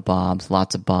Battle of the Bobs.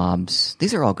 Lots of Bobs.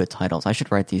 These are all good titles. I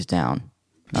should write these down.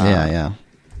 Yeah.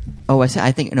 Oh,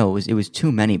 it was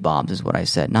too many Bobs is what I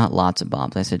said. Not lots of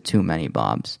Bobs. I said too many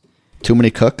Bobs. Too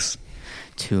many cooks.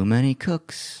 Too many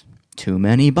cooks. Too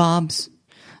many Bobs.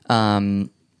 Yeah,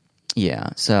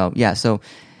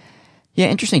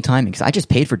 interesting timing because I just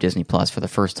paid for Disney Plus for the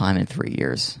first time in 3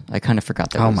 years. I kind of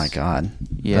forgot that. Oh my god!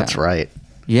 Yeah, that's right.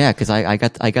 Yeah, because I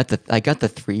got the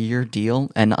 3-year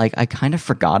deal, and like I kind of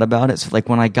forgot about it. So like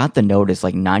when I got the notice,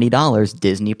 like $90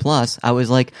 Disney Plus, I was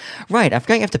like, right, I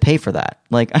forgot you have to pay for that.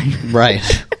 Like,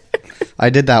 right.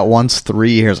 I did that once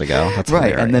 3 years ago. That's right,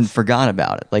 hilarious. And then forgot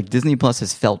about it. Like Disney Plus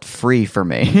has felt free for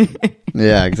me.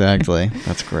 Yeah, exactly.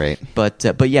 That's great. But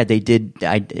yeah, they did.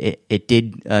 It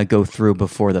did go through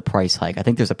before the price hike. I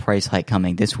think there's a price hike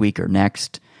coming this week or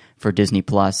next for Disney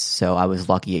Plus. So I was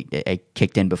lucky it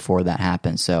kicked in before that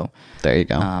happened. So there you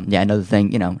go. Another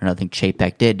thing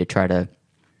Chapek did to try to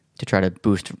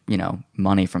boost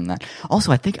money from that.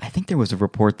 Also, I think there was a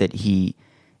report that he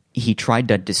tried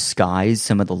to disguise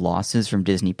some of the losses from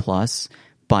Disney Plus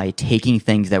by taking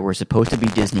things that were supposed to be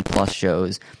Disney Plus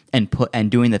shows and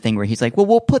doing the thing where he's like, well,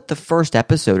 we'll put the first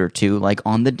episode or two like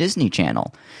on the Disney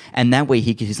Channel, and that way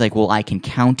he's like, well, I can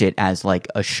count it as like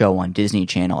a show on Disney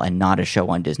Channel and not a show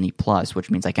on Disney Plus, which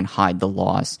means I can hide the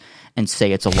loss and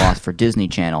say it's a loss for Disney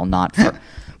Channel, not for,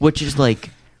 which is like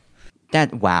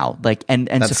that. Wow, like and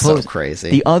that's suppose so crazy.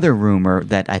 The other rumor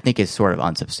that I think is sort of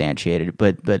unsubstantiated,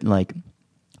 but like.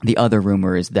 the other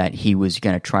rumor is that he was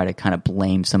going to try to kind of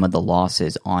blame some of the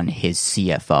losses on his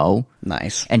CFO.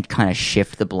 Nice. And kind of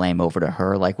shift the blame over to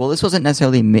her. Like, well, this wasn't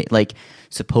necessarily me. Like,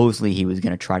 supposedly he was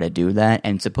going to try to do that.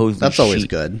 And supposedly that's always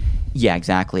good. Yeah,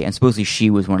 exactly. And supposedly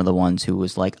she was one of the ones who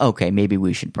was like, okay, maybe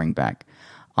we should bring back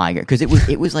Iger. Because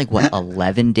it was like, what,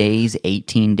 11 days,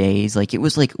 18 days? Like, it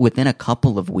was like within a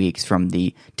couple of weeks from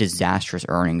the disastrous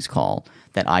earnings call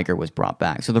that Iger was brought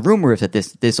back. So the rumor is that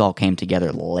this all came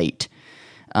together late.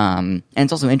 And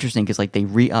it's also interesting because like they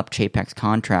re-upped Chapek's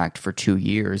contract for 2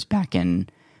 years back in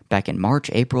March,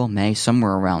 April, May,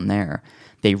 somewhere around there.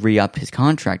 They re-upped his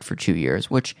contract for 2 years,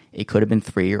 which it could have been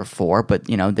 3 or 4, but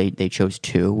you know they chose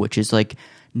 2, which is like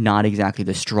not exactly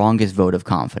the strongest vote of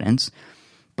confidence.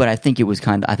 But I think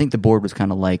I think the board was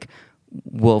kind of like,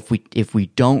 well, if we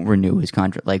don't renew his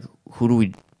contract, like who do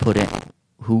we put in?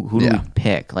 Who do we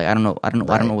pick? Like I don't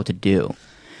know what to do.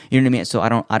 You know what I mean? So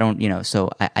I don't, you know, so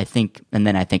I think, and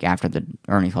then I think after the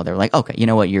earnings call, they were like, okay, you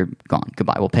know what, you're gone.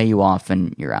 Goodbye. We'll pay you off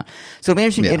and you're out. So it'll be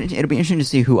interesting. Yeah. It'll be interesting to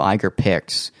see who Iger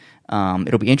picks.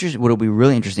 It'll be interesting. What'll be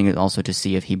really interesting is also to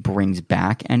see if he brings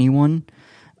back anyone.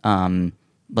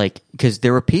 Like, cause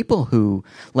there were people who,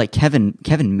 like Kevin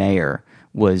Mayer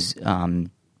was,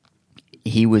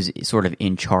 he was sort of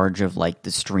in charge of like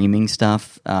the streaming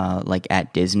stuff, like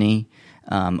at Disney,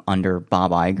 under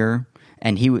Bob Iger.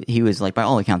 And he was like, by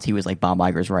all accounts, he was like Bob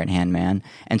Iger's right-hand man.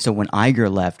 And so when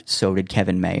Iger left, so did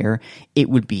Kevin Mayer. It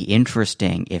would be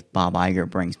interesting if Bob Iger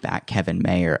brings back Kevin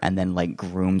Mayer and then like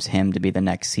grooms him to be the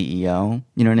next CEO.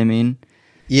 You know what I mean?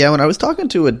 Yeah, when I was talking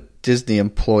to a Disney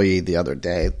employee the other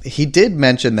day, he did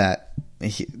mention that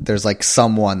there's like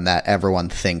someone that everyone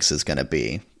thinks is going to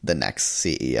be the next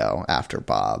CEO after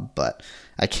Bob, but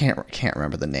I can't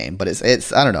remember the name. But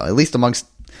it's I don't know, at least amongst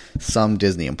some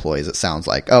Disney employees, it sounds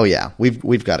like, oh yeah,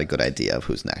 we've got a good idea of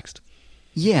who's next.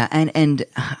 Yeah, and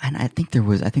I think there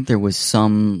was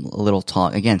some little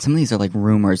talk. Again, some of these are like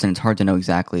rumors, and it's hard to know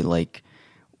exactly like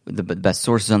the best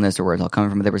sources on this or where it's all coming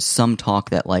from. But there was some talk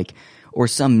that like, or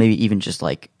some maybe even just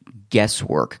like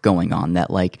guesswork going on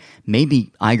that like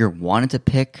maybe Iger wanted to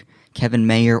pick Kevin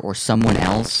Mayer or someone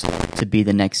else to be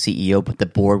the next CEO, but the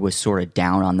board was sort of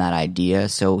down on that idea.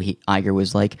 So Iger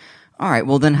was like, all right,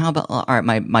 well then how about, all right,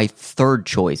 my third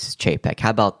choice is Chapek. How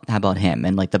about him?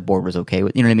 And like the board was okay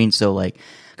with, you know what I mean? So like,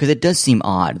 because it does seem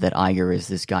odd that Iger is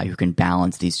this guy who can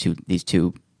balance these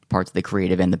two parts of the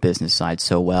creative and the business side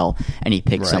so well, and he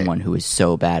picked someone who is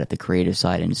so bad at the creative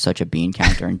side and is such a bean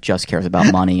counter and just cares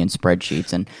about money and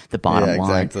spreadsheets and the bottom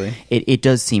line. Exactly. It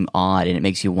does seem odd, and it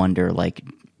makes you wonder like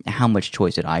how much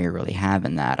choice did Iger really have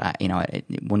in that?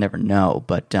 We'll never know.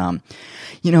 But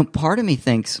part of me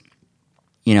thinks,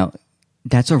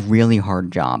 that's a really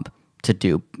hard job to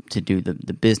do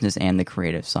the business and the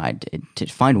creative side. To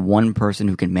find one person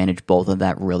who can manage both of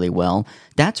that really well,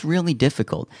 that's really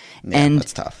difficult. Yeah, and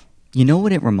that's tough. You know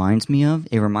what it reminds me of?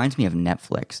 It reminds me of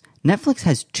Netflix. Netflix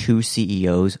has 2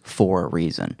 CEOs for a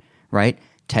reason, right?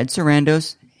 Ted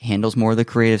Sarandos handles more of the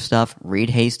creative stuff. Reed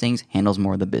Hastings handles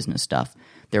more of the business stuff.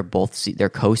 They're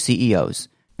co-CEOs.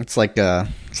 It's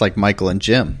like Michael and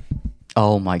Jim.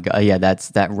 Oh my god! Yeah, that's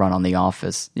that run on The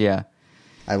Office. Yeah.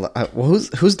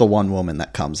 Who's the one woman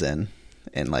that comes in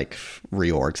and like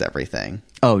reorgs everything?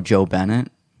 Oh, Joe Bennett.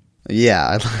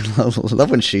 Yeah, I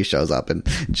love when she shows up and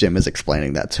Jim is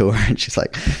explaining that to her, and she's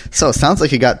like, "So it sounds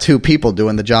like you got 2 people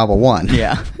doing the job of one."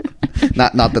 Yeah.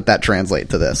 not that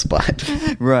translates to this, but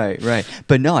right.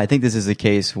 But no, I think this is a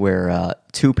case where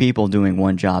 2 people doing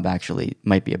one job actually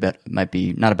might be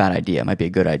not a bad idea. It might be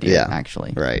a good idea,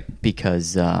 actually. Right.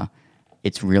 Because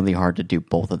it's really hard to do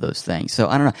both of those things. So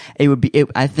I don't know.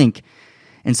 I think,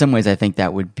 in some ways, I think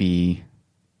that would be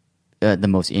the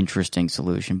most interesting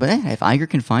solution. But if Iger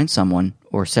can find someone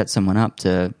or set someone up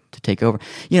to take over,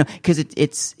 because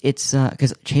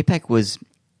because Chapek was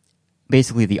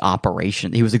basically the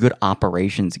operation. He was a good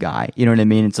operations guy. You know what I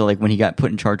mean? And so like when he got put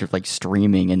in charge of like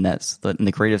streaming and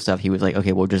the creative stuff, he was like,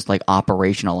 okay, we'll just like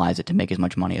operationalize it to make as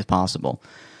much money as possible.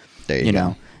 There you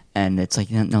go. And it's like,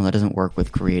 no, that doesn't work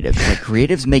with creatives. Like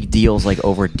creatives make deals like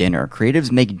over dinner. Creatives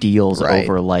make deals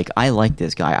over like, I like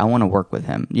this guy, I want to work with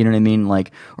him. You know what I mean?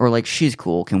 Like, or like, she's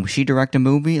cool, can she direct a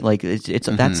movie? Like it's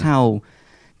that's how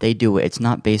they do it. It's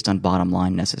not based on bottom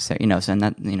line necessarily.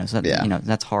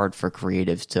 That's hard for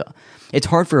creatives to. It's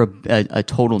hard for a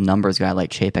total numbers guy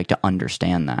like Chapek to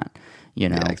understand that.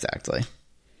 Yeah, exactly.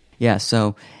 Yeah,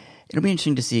 so it'll be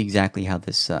interesting to see exactly how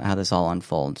this all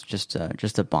unfolds. Just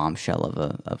a bombshell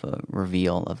of a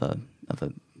reveal of a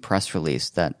press release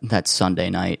that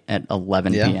Sunday night at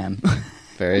 11 p.m.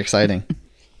 Very exciting.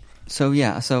 So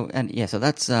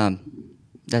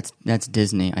that's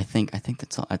Disney. I think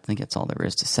that's all there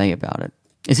is to say about it.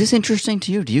 Is this interesting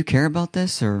to you? Do you care about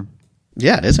this or?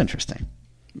 Yeah, it is interesting.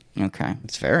 Okay,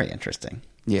 it's very interesting.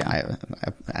 Yeah,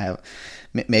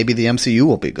 maybe the MCU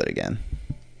will be good again.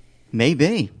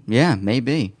 Maybe, yeah,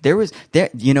 maybe. There.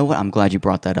 You know what? I'm glad you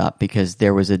brought that up because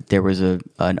there was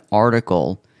an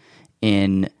article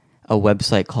in a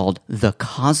website called The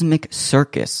Cosmic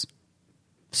Circus.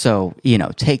 So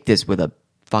take this with a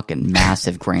fucking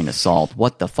massive grain of salt.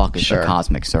 What the fuck is the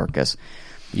Cosmic Circus?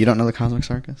 You don't know the Cosmic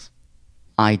Circus?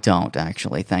 I don't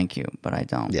actually. Thank you, but I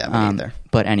don't. Yeah, me neither.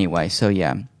 But anyway, so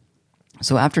yeah.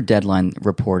 So after Deadline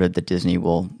reported that Disney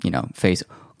will, face,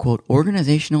 quote,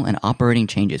 organizational and operating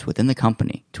changes within the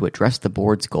company to address the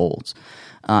board's goals,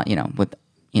 with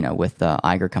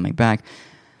Iger coming back,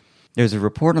 there's a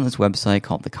report on this website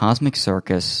called The Cosmic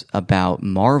Circus about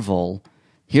Marvel.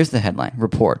 Here's the headline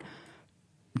report: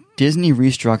 Disney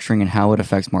restructuring and how it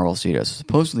affects Marvel Studios.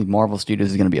 Supposedly, Marvel Studios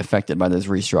is going to be affected by this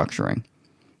restructuring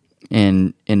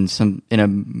in a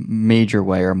major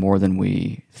way, or more than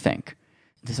we think.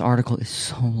 This article is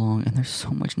so long and there's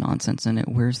so much nonsense in it.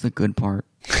 Where's the good part?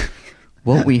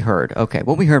 What we heard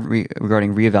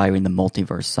regarding reevaluating the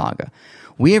multiverse saga.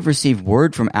 We have received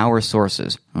word from our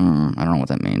sources. I don't know what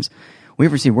that means. We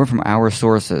have received word from our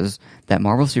sources that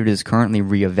Marvel Studios is currently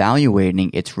reevaluating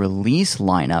its release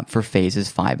lineup for phases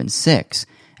 5 and 6.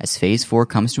 As Phase 4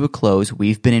 comes to a close,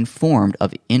 we've been informed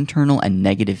of internal and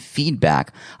negative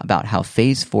feedback about how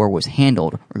Phase 4 was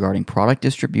handled regarding product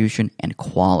distribution and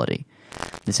quality.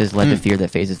 This has led to fear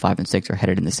that Phases 5 and 6 are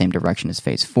headed in the same direction as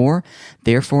Phase 4.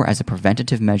 Therefore, as a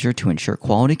preventative measure to ensure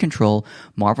quality control,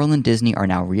 Marvel and Disney are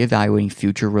now reevaluating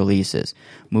future releases.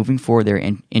 Moving forward,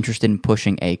 they're interested in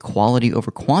pushing a quality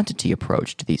over quantity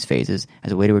approach to these phases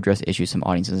as a way to address issues some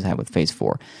audiences have with Phase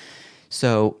 4.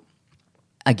 So,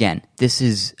 again, this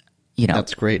is,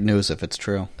 That's great news if it's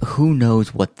true. Who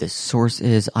knows what this source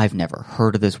is? I've never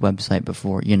heard of this website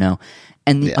before,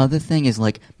 And the other thing is,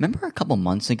 remember a couple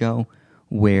months ago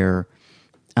where,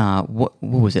 what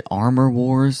was it, Armor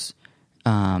Wars?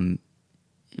 It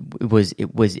was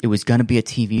going to be a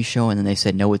TV show, and then they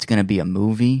said, no, it's going to be a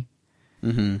movie.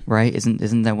 Mm-hmm. Right?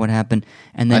 Isn't that what happened?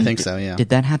 And then I think so. Yeah. Did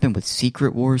that happen with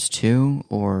Secret Wars too,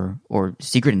 or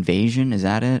Secret Invasion? Is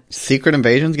that it? Secret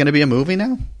Invasion's going to be a movie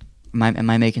now? Am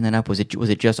I making that up? Was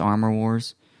it just Armor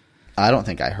Wars? I don't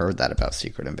think I heard that about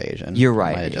Secret Invasion. You're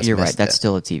right. You're right. That's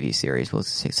still a TV series. Well, it's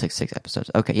six episodes.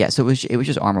 Okay, yeah. So it was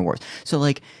just Armor Wars. So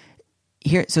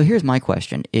here's my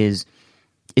question: Is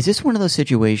this one of those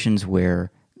situations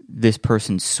where this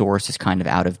person's source is kind of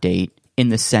out of date in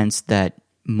the sense that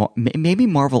maybe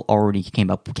Marvel already came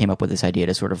up with this idea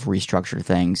to sort of restructure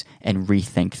things and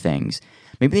rethink things.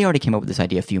 Maybe they already came up with this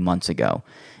idea a few months ago,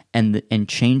 and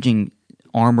changing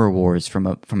Armor Wars from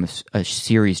a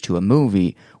series to a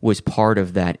movie was part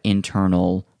of that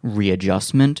internal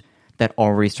readjustment that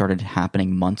already started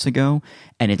happening months ago,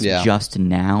 and it's just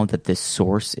now that this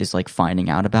source is finding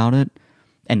out about it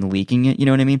and leaking it. You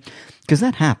know what I mean? Because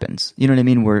that happens. You know what I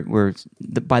mean?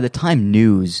 By the time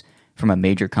news from a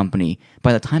major company,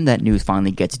 by the time that news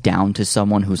finally gets down to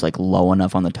someone who's low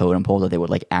enough on the totem pole that they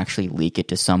would actually leak it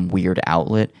to some weird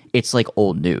outlet, it's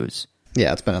old news.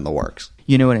 Yeah, it's been in the works.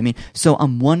 You know what I mean? So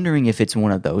I'm wondering if it's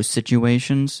one of those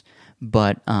situations,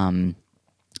 but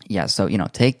yeah, so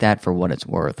take that for what it's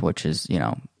worth, which is,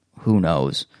 who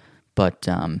knows. But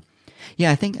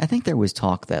yeah, I think there was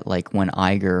talk that when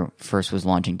Iger first was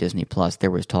launching Disney Plus,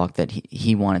 there was talk that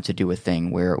he wanted to do a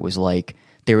thing where it was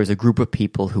there was a group of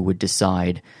people who would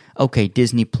decide, okay,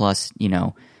 Disney Plus,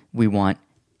 we want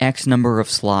X number of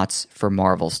slots for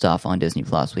Marvel stuff on Disney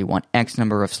Plus. We want X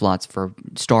number of slots for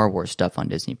Star Wars stuff on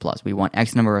Disney Plus. We want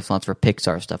X number of slots for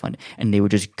Pixar stuff and they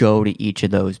would just go to each of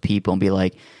those people and be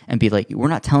like, we're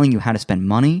not telling you how to spend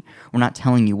money. We're not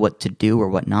telling you what to do or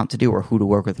what not to do or who to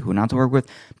work with, who not to work with,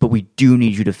 but we do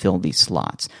need you to fill these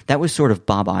slots. That was sort of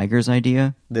Bob Iger's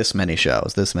idea. This many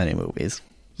shows, this many movies.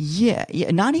 Yeah,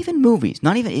 not even movies,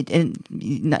 not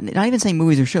even saying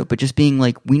movies or shows, but just being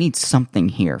we need something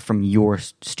here from your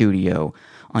studio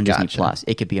on Disney Plus.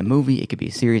 It could be a movie, it could be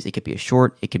a series, it could be a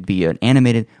short, it could be an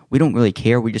animated. We don't really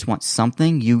care. We just want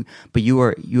something. You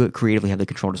creatively have the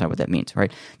control to decide what that means,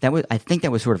 right? I think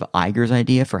that was sort of Iger's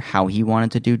idea for how he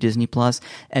wanted to do Disney Plus,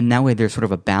 and that way there's sort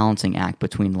of a balancing act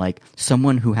between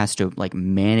someone who has to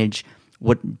manage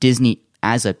what Disney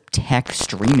as a tech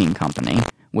streaming company,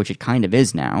 which it kind of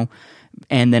is now,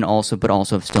 and then also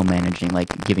still managing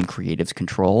giving creatives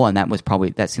control, and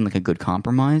that seemed like a good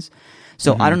compromise.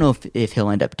 So I don't know if he'll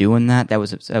end up doing that. That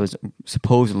was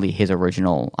supposedly his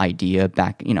original idea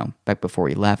back before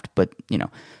he left, but so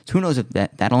who knows if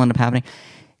that'll end up happening.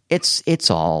 It's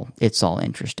all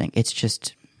interesting. It's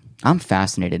just I'm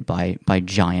fascinated by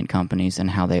giant companies and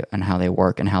how they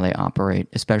work and how they operate,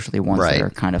 especially ones that are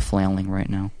kind of flailing right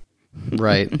now.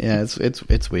 Right. Yeah,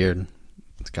 it's weird.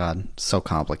 It's so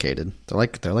complicated. They're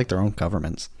like their own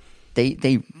governments.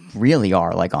 They really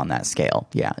are like on that scale.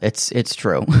 Yeah, it's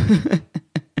true.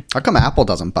 How come Apple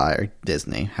doesn't buy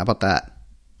Disney? How about that?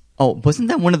 Oh, wasn't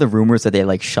that one of the rumors that they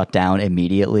like shut down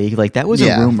immediately? Like that was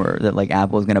a rumor that like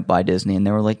Apple was going to buy Disney, and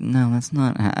they were like, "No, that's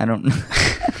not." I don't know.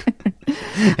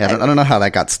 Yeah, I don't know how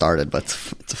that got started, but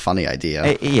it's a funny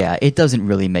idea. It doesn't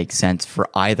really make sense for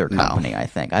either company. No. I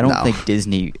think I don't think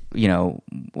Disney,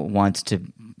 wants to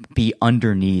be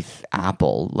underneath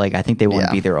Apple. Like I think they want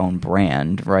to be their own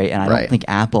brand, right? And I don't think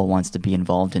Apple wants to be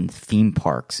involved in theme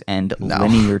parks and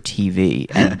linear TV,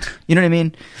 and you know what I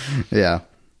mean? Yeah.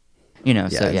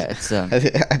 It's. I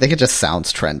think it just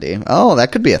sounds trendy. Oh,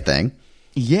 that could be a thing.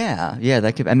 Yeah,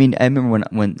 that could. I mean, I remember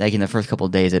when like in the first couple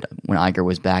of days when Iger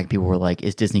was back, people were like,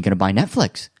 "Is Disney going to buy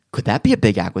Netflix? Could that be a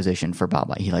big acquisition for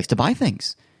Bob? He likes to buy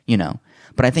things,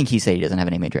 But I think he said he doesn't have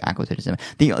any major acquisitions.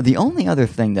 The only other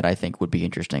thing that I think would be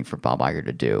interesting for Bob Iger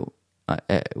to do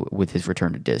with his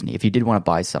return to Disney, if he did want to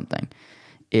buy something,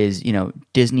 is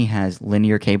Disney has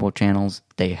linear cable channels,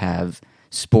 they have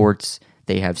sports,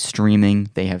 they have streaming,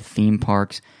 they have theme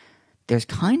parks. There's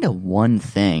kind of one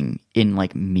thing in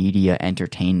like media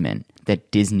entertainment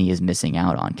that Disney is missing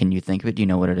out on. Can you think of it? Do you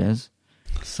know what it is?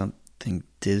 Something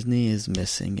Disney is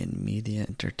missing in media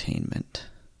entertainment.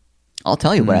 I'll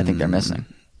tell you what I think they're missing.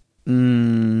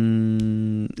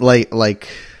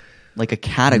 Like a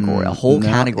category, a whole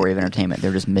category of entertainment.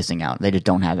 They're just missing out. They just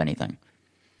don't have anything.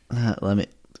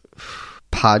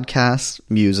 Podcasts,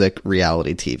 music,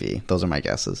 reality TV. Those are my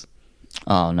guesses.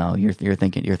 Oh no, you're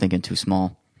thinking too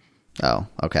small. Oh,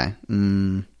 okay.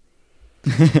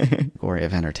 Category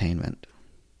of entertainment.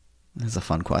 That's a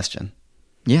fun question.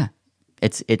 Yeah.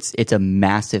 It's a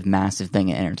massive, massive thing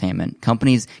in entertainment.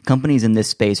 Companies in this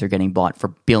space are getting bought for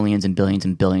billions and billions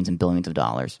and billions and billions of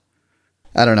dollars.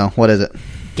 I don't know. What is it?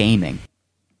 Gaming.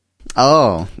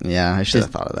 Oh, yeah. I should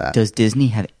have thought of that. Does Disney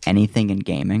have anything in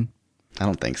gaming? I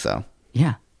don't think so.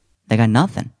 Yeah. They got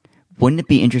nothing. Wouldn't it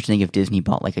be interesting if Disney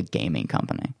bought like a gaming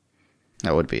company?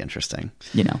 That would be interesting.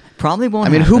 Probably won't.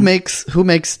 I mean, happen. who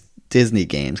makes Disney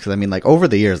games? Because I mean, like over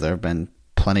the years, there have been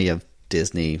plenty of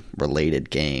Disney related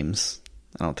games.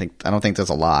 I don't think there's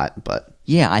a lot, but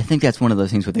yeah, I think that's one of those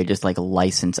things where they just like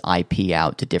license IP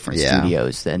out to different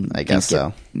studios. Then I guess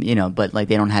so. But like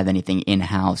they don't have anything in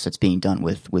house that's being done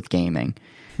with gaming,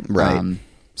 right?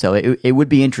 So it would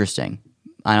be interesting.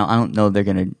 I don't know if they're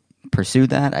going to pursue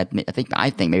that. I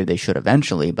think maybe they should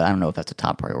eventually, but I don't know if that's a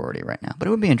top priority right now. But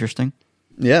it would be interesting.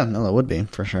 Yeah, no, that would be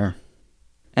for sure.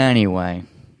 Anyway,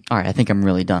 all right, I think I'm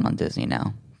really done on Disney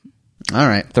now. All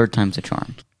right, third time's a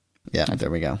charm. Yeah,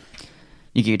 there we go.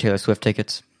 You get your Taylor Swift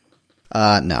tickets?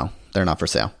 No, they're not for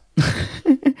sale.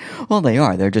 Well, they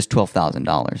are. They're just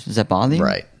 $12,000. Does that bother you?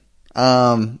 Right.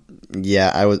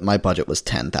 Yeah, my budget was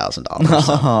 $10,000.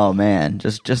 So. Oh man,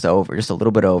 just over, just a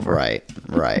little bit over.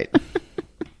 Right.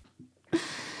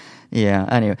 Yeah.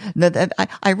 Anyway,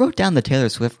 I wrote down the Taylor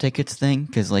Swift tickets thing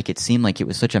because like it seemed like it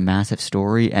was such a massive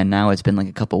story, and now it's been like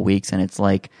a couple weeks, and it's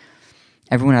like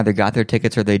everyone either got their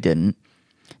tickets or they didn't.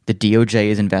 The DOJ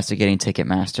is investigating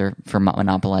Ticketmaster for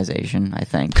monopolization, I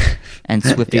think, and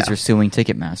Swifties are suing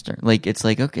Ticketmaster. Like it's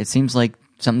like okay, it seems like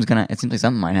something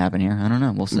might happen here. I don't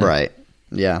know. We'll see. Right.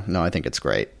 Yeah. No, I think it's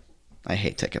great. I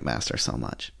hate Ticketmaster so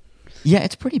much. Yeah,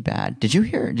 it's pretty bad. Did you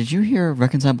hear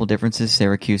Reconcilable Differences,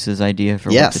 Syracuse's idea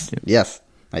for what to do? Yes,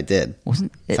 I did.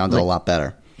 Wasn't it sounded a lot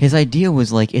better? His idea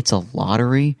was like it's a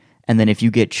lottery, and then if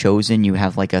you get chosen, you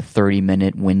have like a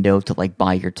 30-minute window to like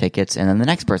buy your tickets, and then the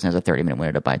next person has a 30-minute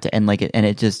window to buy it.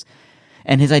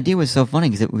 And his idea was so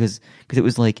funny because it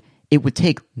was like it would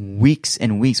take weeks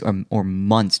and weeks or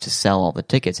months to sell all the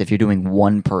tickets if you're doing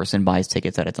one person buys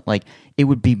tickets at a time. Like it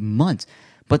would be months.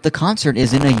 But the concert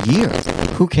is in a year. Like,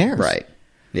 who cares? Right.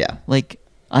 Yeah. Like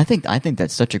I think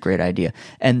that's such a great idea.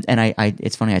 And I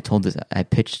it's funny. I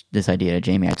pitched this idea to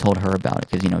Jamie. I told her about it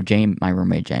because my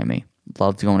roommate Jamie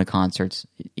loves going to concerts.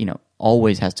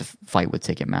 Always has to fight with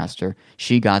Ticketmaster.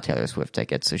 She got Taylor Swift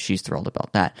tickets, so she's thrilled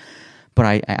about that. But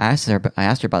I asked her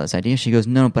about this idea. She goes,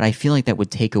 no, but I feel like that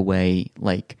would take away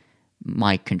like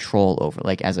my control over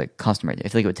like as a customer. I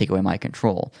feel like it would take away my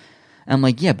control. And I'm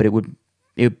like, yeah, but it would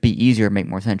be easier, make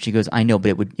more sense. She goes, I know, but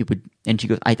it would, and she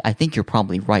goes, I think you're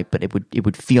probably right, but it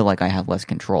would feel like I have less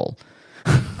control.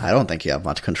 I don't think you have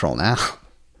much control now.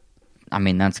 I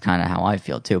mean, that's kind of how I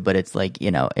feel too, but it's like,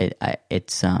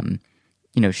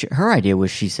 her idea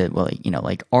was, she said, well,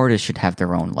 like artists should have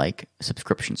their own like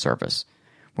subscription service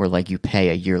where like you pay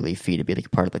a yearly fee to be like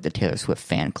part of like the Taylor Swift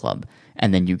fan club,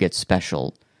 and then you get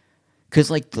special. Because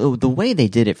like the way they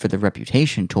did it for the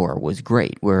Reputation tour was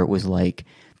great, where it was like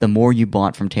the more you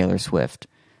bought from Taylor Swift,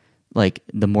 like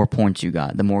the more points you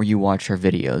got. The more you watched her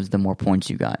videos, the more points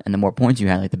you got, and the more points you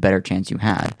had, like the better chance you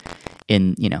had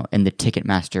in in the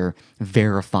Ticketmaster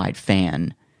verified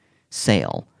fan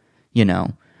sale,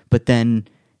 But then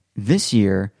this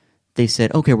year they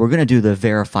said, okay, we're going to do the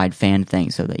verified fan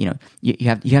thing, so that you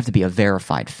have to be a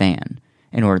verified fan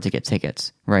in order to get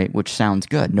tickets, right? Which sounds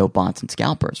good, no bots and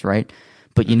scalpers, right?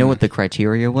 But you know what the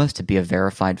criteria was to be a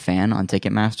verified fan on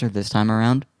Ticketmaster this time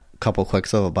around? Couple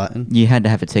clicks of a button. You had to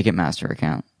have a Ticketmaster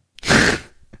account.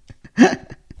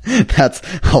 That's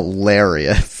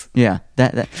hilarious. Yeah,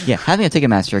 having a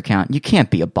Ticketmaster account, you can't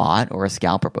be a bot or a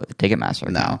scalper with a Ticketmaster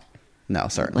account. No,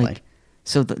 certainly. Like,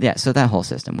 so that whole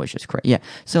system was just crazy. Yeah,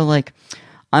 so like,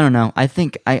 I don't know. I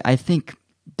think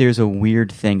there's a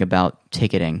weird thing about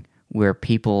ticketing where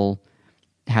people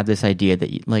have this idea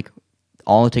that like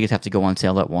all the tickets have to go on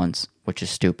sale at once, which is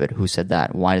stupid. Who said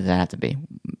that? Why does that have to be?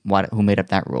 Who made up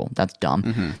that rule? That's dumb.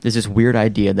 Mm-hmm. There's this weird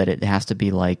idea that it has to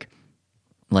be like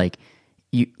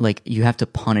you have to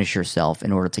punish yourself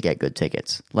in order to get good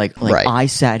tickets. Like right. I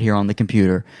sat here on the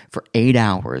computer for 8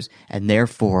 hours, and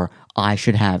therefore I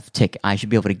should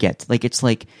be able to get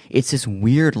it's this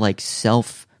weird like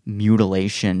self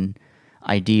mutilation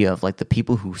idea of like the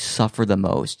people who suffer the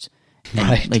most and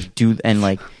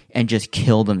right. and just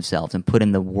kill themselves and put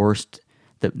in the worst,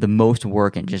 the most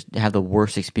work and just have the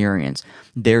worst experience.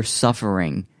 Their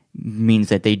suffering means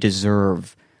that they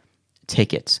deserve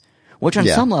tickets, which on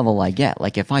some level I get.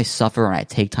 Like if I suffer and I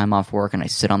take time off work and I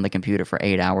sit on the computer for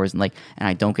 8 hours and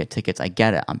I don't get tickets, I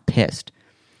get it. I'm pissed.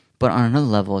 But on another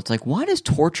level, it's like, why does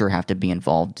torture have to be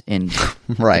involved in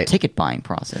right. the ticket buying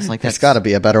process? Like there's got to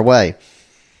be a better way.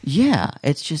 Yeah,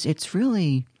 it's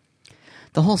really,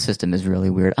 the whole system is really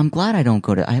weird. I'm glad I don't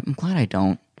go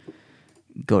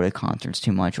to concerts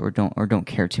too much or don't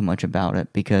care too much about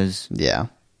it, because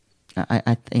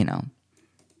I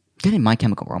getting My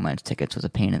Chemical Romance tickets was a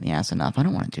pain in the ass enough. I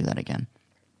don't want to do that again.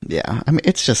 Yeah, I mean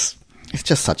it's just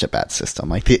such a bad system.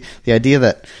 Like the idea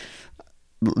that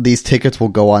these tickets will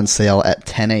go on sale at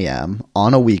 10 a.m.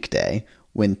 on a weekday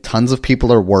when tons of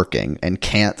people are working and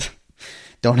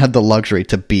don't have the luxury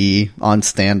to be on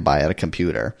standby at a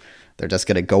computer. They're just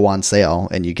going to go on sale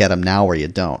and you get them now or you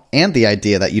don't. And the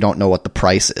idea that you don't know what the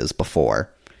price is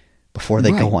before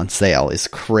they go on sale is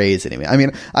crazy to me. I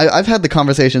mean, I've had the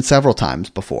conversation several times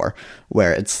before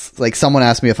where it's like someone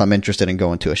asked me if I'm interested in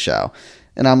going to a show.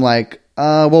 And I'm like,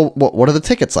 well, what are the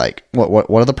tickets like? What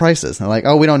are the prices? And they're like,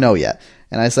 oh, we don't know yet.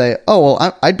 And I say, oh,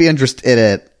 well, I'd be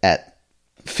interested at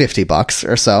 $50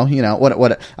 or so.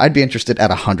 What I'd be interested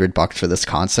at $100 for this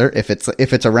concert. If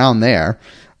it's around there,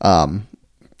 I'm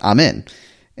in.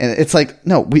 And it's like,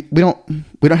 no, we don't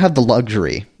have the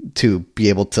luxury to be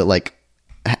able to like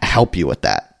help you with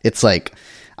that. It's like,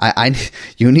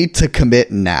 you need to commit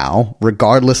now,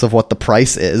 regardless of what the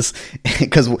price is,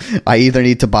 because I either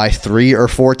need to buy 3 or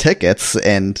 4 tickets,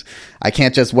 and I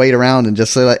can't just wait around and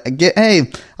just say like,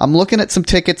 hey, I'm looking at some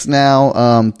tickets now.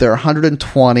 They're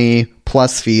 $120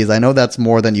 plus fees. I know that's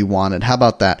more than you wanted. How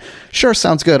about that? Sure,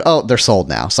 sounds good. Oh, they're sold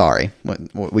now. Sorry,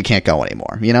 we can't go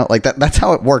anymore. Like that. That's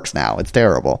how it works now. It's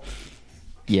terrible.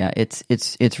 Yeah,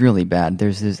 it's really bad.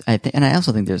 There's this, and I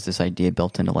also think there's this idea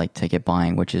built into like ticket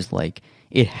buying, which is like,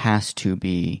 it has to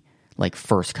be like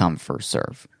first come, first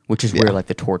serve, which is where like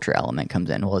the torture element comes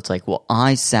in. Well, it's like, well,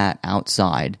 I sat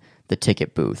outside the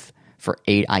ticket booth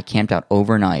I camped out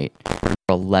overnight for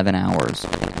 11 hours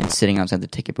and sitting outside the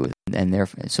ticket booth, and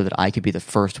therefore, so that I could be the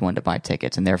first one to buy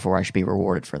tickets, and therefore I should be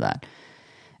rewarded for that.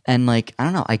 And like, I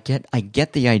don't know, I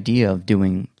get the idea of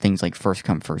doing things like first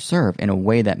come, first serve in a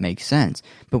way that makes sense.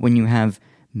 But when you have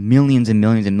millions and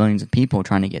millions and millions of people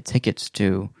trying to get tickets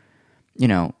to,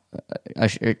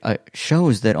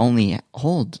 shows that only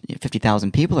hold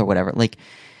 50,000 people or whatever, like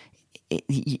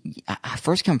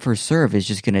first come first serve is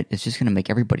just gonna make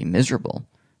everybody miserable.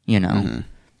 Mm-hmm.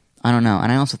 I don't know,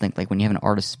 and I also think like when you have an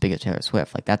artist as big as Taylor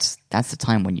Swift, like that's the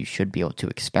time when you should be able to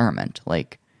experiment.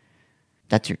 Like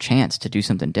that's your chance to do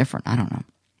something different. I don't know.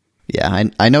 Yeah,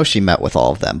 I know she met with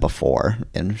all of them before,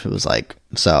 and she was like,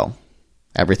 so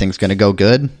everything's gonna go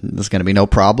good. There's gonna be no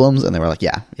problems, and they were like,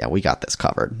 yeah, we got this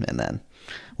covered, and then.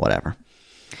 Whatever.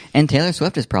 And Taylor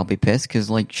Swift is probably pissed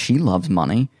because, like, she loves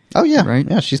money. Oh, yeah. Right?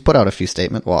 Yeah, she's put out a few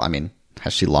statements. Well, I mean,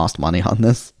 has she lost money on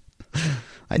this?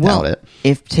 I doubt it.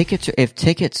 If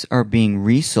tickets are being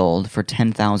resold for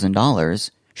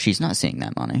 $10,000, she's not seeing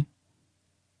that money.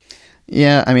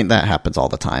 Yeah, I mean, that happens all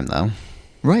the time, though.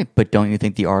 Right, but don't you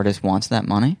think the artist wants that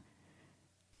money?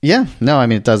 Yeah, no, I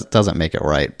mean it doesn't make it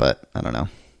right, but I don't know.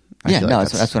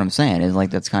 That's what I'm saying. Is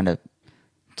like it's kind of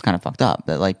fucked up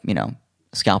that like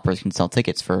scalpers can sell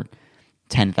tickets for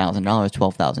 $10,000,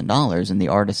 $12,000, and the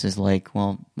artist is like,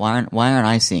 well, why aren't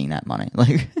I seeing that money?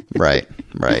 Like, right.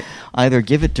 Either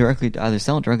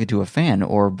sell it directly to a fan,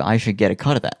 or I should get a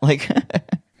cut of that. Like,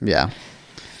 yeah.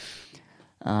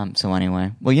 So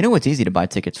anyway, well, you know what's easy to buy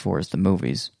tickets for is the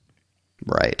movies.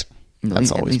 Right.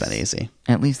 That's always been easy.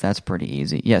 At least that's pretty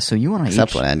easy. Yeah. So you and I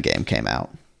except when Endgame came out.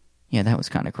 Yeah, that was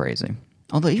kind of crazy.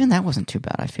 Although even that wasn't too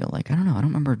bad. I feel like I don't know. I don't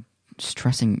remember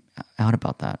stressing out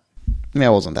about that. Yeah,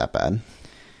 it wasn't that bad.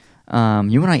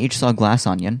 You and I each saw Glass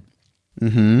Onion.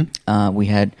 Mm-hmm. We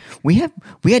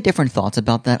had different thoughts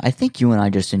about that. I think you and I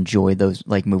just enjoy those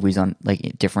like movies on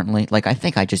like differently. Like I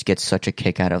think I just get such a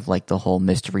kick out of like the whole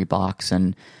mystery box,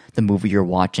 and the movie you're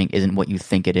watching isn't what you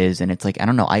think it is, and it's like I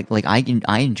don't know. I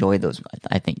enjoy those.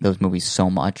 I think those movies so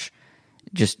much.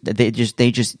 They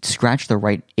just scratch the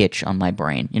right itch on my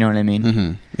brain. You know what I mean?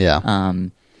 Mm-hmm. Yeah.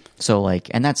 So like,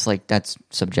 and that's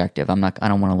subjective. I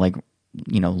don't want to like,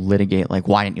 litigate like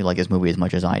why didn't you like this movie as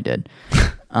much as I did.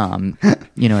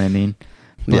 You know what I mean?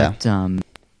 But, yeah.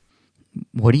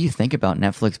 What do you think about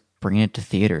Netflix bringing it to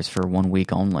theaters for 1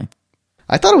 week only?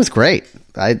 I thought it was great.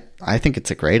 I think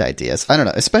it's a great idea. I don't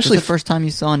know, especially the first time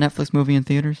you saw a Netflix movie in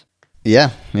theaters. Yeah,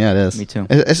 it is. Me too.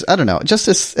 I don't know,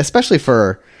 especially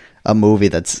for a movie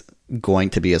that's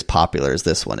going to be as popular as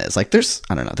this one is. Like, there's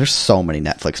so many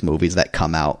Netflix movies that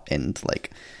come out and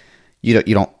like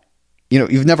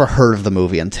you've never heard of the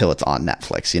movie until it's on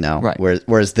Netflix, Right.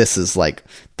 Whereas this is like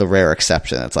the rare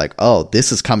exception. It's like, oh,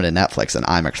 this is coming to Netflix and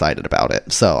I'm excited about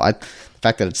it. So the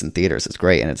fact that it's in theaters is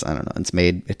great, and it's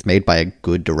made by a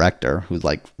good director who's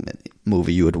like a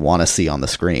movie you would want to see on the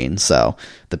screen. So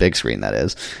the big screen, that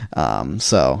is.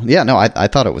 So yeah, no, I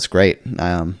thought it was great.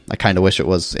 I kind of wish it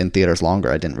was in theaters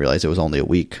longer. I didn't realize it was only a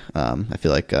week. I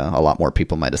feel like a lot more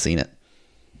people might have seen it.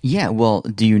 Yeah. Well,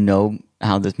 do you know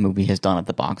how this movie has done at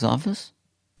the box office?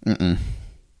 Mm-mm.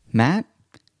 Matt,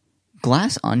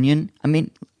 Glass Onion, I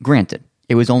mean, granted,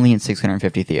 it was only in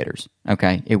 650 theaters,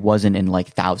 okay? It wasn't in, like,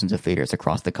 thousands of theaters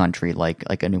across the country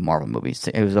like a new Marvel movie.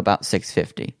 It was about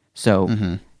 650.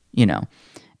 So,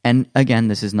 And, again,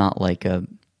 this is not, like, a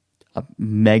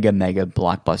mega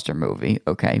blockbuster movie,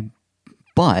 okay?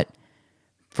 But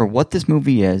for what this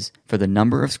movie is, for the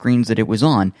number of screens that it was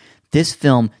on, this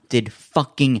film did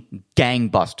fucking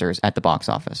gangbusters at the box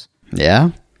office.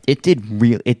 Yeah? It did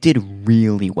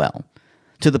really well,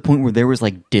 to the point where there was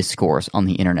like discourse on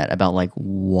the internet about like,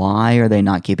 why are they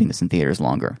not keeping this in theaters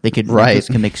longer? Netflix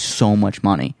can make so much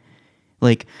money.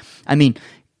 Like, I mean,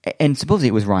 and supposedly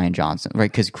it was Rian Johnson,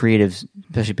 right? Because creatives,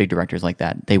 especially big directors like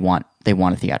that, they want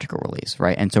a theatrical release,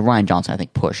 right? And so Rian Johnson, I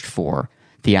think, pushed for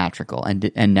theatrical, and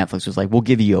Netflix was like, we'll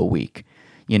give you a week,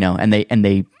 and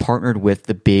they partnered with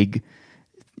the big,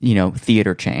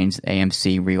 theater chains,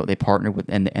 AMC, Regal. They partnered with,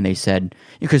 and they said,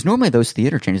 because normally those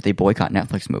theater chains, they boycott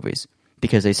Netflix movies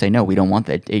because they say, no, we don't want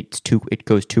that. It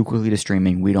goes too quickly to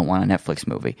streaming. We don't want a Netflix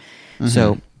movie.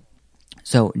 Mm-hmm.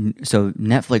 So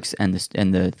Netflix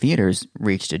and the theaters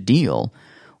reached a deal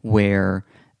where,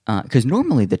 because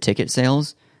normally the ticket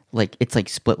sales, like it's like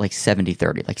split like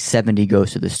 70-30, like 70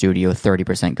 goes to the studio,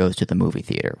 30% goes to the movie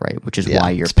theater, right? Which is why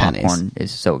your popcorn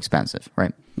is so expensive,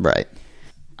 right? Right.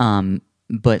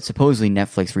 But supposedly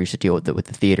Netflix reached a deal with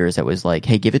the theaters that was like,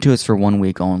 hey, give it to us for 1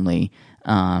 week only,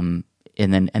 and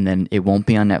then it won't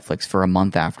be on Netflix for a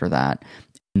month after that,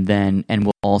 and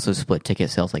we'll also split ticket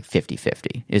sales like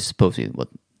 50-50 is supposedly what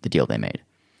the deal they made.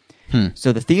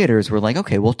 So the theaters were like,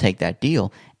 okay, we'll take that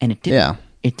deal, and it did. Yeah.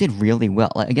 It did really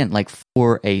well. Again, like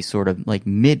for a sort of like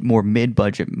more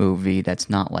mid-budget movie that's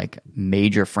not like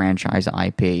major franchise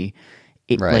IP,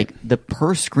 like the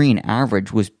per screen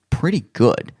average was pretty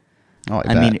good. Oh,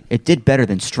 I mean, it did better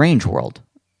than Strange World.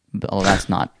 Oh, that's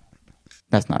not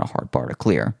a hard bar to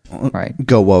clear, right?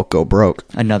 Go woke, go broke.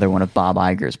 Another one of Bob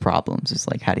Iger's problems is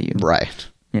like, how do you,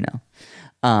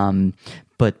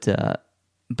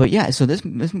 But yeah, so this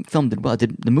film did well.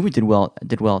 The movie did well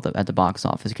at the box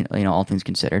office, all things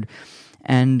considered.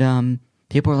 And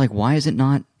people are like, why is it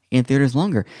not in theaters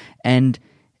longer? And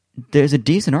there's a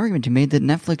decent argument to be made that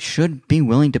Netflix should be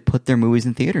willing to put their movies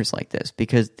in theaters like this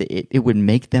because it would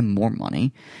make them more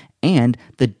money. And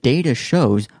the data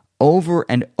shows over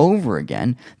and over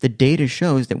again, the data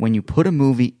shows that when you put a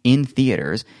movie in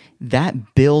theaters,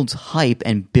 that builds hype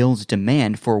and builds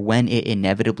demand for when it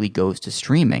inevitably goes to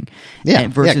streaming. Yeah,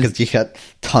 because you got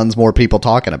tons more people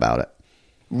talking about it.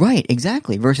 Right,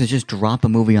 exactly. Versus just drop a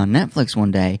movie on Netflix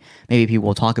one day. Maybe people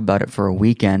will talk about it for a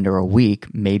weekend or a week,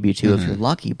 maybe two if you're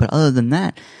lucky. But other than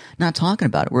that, not talking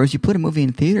about it. Whereas you put a movie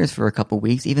in theaters for a couple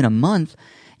weeks, even a month,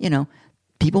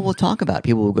 people will talk about it.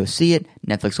 People will go see it.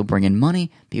 Netflix will bring in money,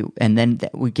 and then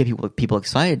that would get people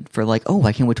excited for like, oh,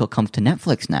 I can't wait till it comes to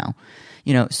Netflix now.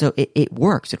 So it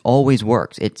works. It always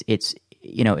works.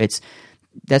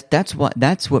 That's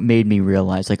what made me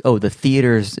realize, like, oh, the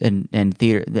theaters and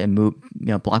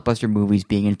blockbuster movies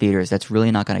being in theaters, that's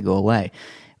really not going to go away.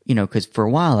 Because for a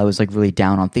while I was like really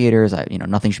down on theaters.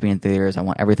 Nothing should be in theaters. I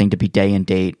want everything to be day and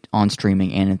date on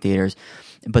streaming and in theaters.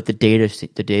 But the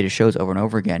data shows over and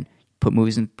over again, put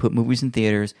movies in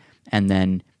theaters, and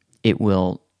then it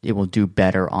will do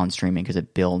better on streaming because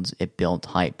it builds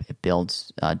hype, it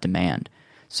builds demand.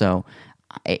 So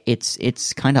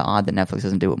it's kind of odd that Netflix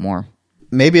doesn't do it more.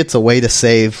 Maybe it's a way to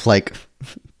save like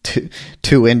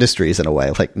two industries in a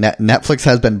way. Like Netflix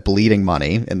has been bleeding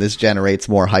money, and this generates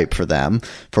more hype for them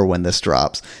for when this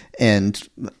drops. And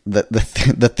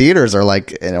the theaters are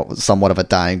like somewhat of a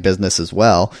dying business as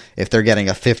well. If they're getting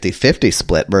a 50-50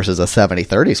 split versus a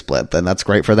 70-30 split, then that's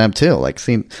great for them too. Like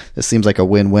this seems like a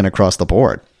win-win across the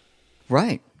board.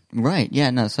 Right.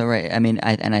 Yeah, no, so right. I mean,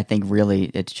 I think really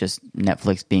it's just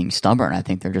Netflix being stubborn. I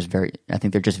think they're just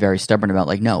very stubborn about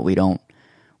like, no, we don't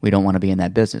want to be in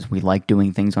that business. We like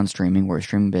doing things on streaming. We're a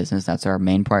streaming business. That's our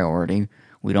main priority.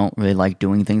 We don't really like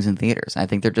doing things in theaters. I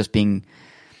think they're just being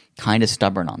kind of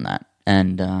stubborn on that.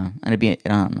 And I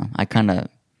don't know. I kind of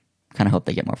hope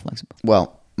they get more flexible.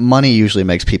 Well, money usually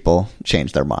makes people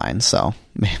change their minds. So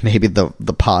maybe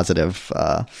the positive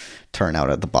turnout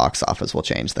at the box office will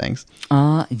change things.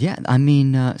 Yeah. I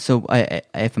mean, so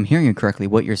if I'm hearing you correctly,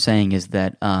 what you're saying is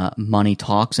that money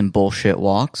talks and bullshit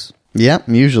walks. Yeah,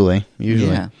 usually.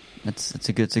 Yeah, that's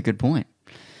a good point.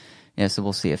 Yeah, so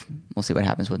we'll see what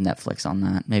happens with Netflix on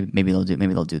that. Maybe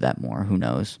they'll do that more. Who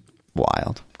knows?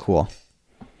 Wild, cool.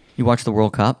 You watched the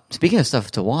World Cup. Speaking of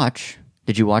stuff to watch,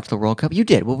 did you watch the World Cup? You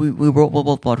did. Well, we're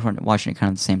both watching it kind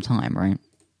of at the same time, right?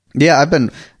 Yeah,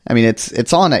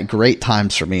 it's on at great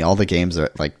times for me. All the games are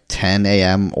at like 10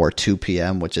 a.m. or 2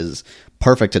 p.m., which is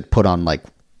perfect to put on like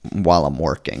while I'm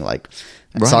working. Like.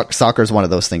 Right. Soccer is one of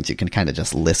those things you can kind of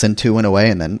just listen to in a way,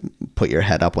 and then put your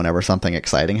head up whenever something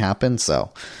exciting happens.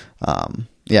 So,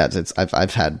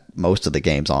 I've had most of the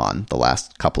games on the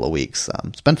last couple of weeks.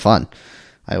 It's been fun.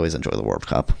 I always enjoy the World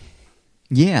Cup.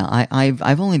 Yeah,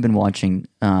 I've only been watching.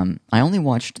 I only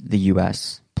watched the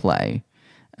U.S. play,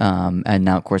 and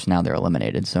now of course they're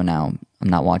eliminated, so now I'm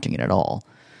not watching it at all.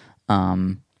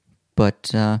 But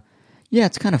yeah,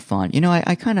 it's kind of fun.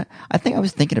 I think I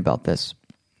was thinking about this.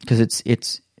 Because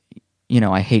it's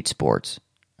I hate sports.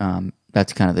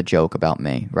 That's kind of the joke about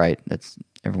me, right? That's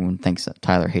everyone thinks that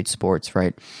Tyler hates sports,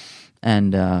 right?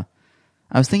 And I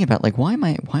was thinking about like why am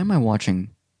I watching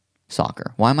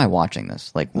soccer? Why am I watching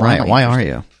this? Like why are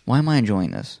you? Why am I enjoying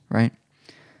this? Right?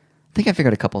 I think I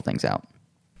figured a couple things out.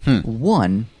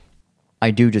 One,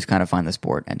 I do just kind of find the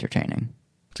sport entertaining.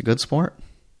 It's a good sport.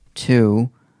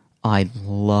 Two, I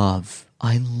love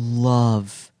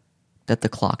that the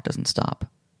clock doesn't stop.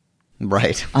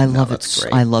 Right. I love it.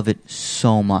 Great. I love it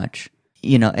so much.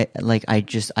 I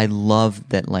love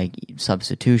that like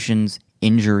substitutions,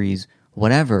 injuries,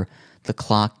 whatever, the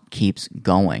clock keeps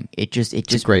going. It's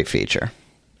a great feature.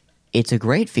 It's a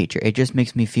great feature. It just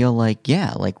makes me feel like,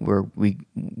 yeah, like we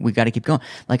got to keep going.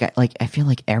 I feel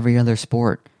like every other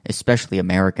sport, especially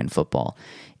American football,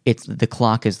 it's the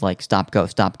clock is like stop, go,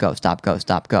 stop, go, stop, go,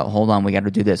 stop, go. Hold on, we got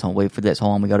to do this. Hold, wait for this.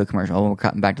 Hold on, we go to commercial. Oh, we're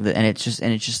cutting back to this, and it's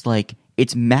just like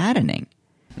it's maddening.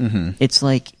 Mm-hmm. It's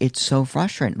like it's so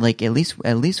frustrating. Like at least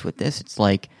with this, it's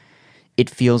like it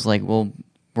feels like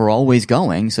we're always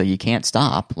going, so you can't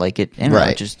stop. Like it,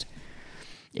 right?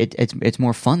 It's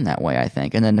more fun that way, I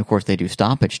think. And then of course they do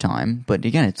stoppage time, but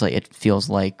again, it's like it feels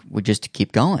like we just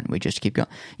keep going. We just keep going.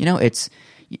 It's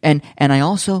and I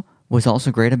also what's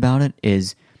also great about it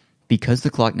is. Because the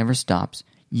clock never stops,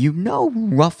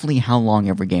 roughly how long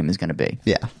every game is going to be.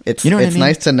 Yeah. It's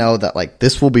nice to know that like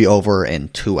this will be over in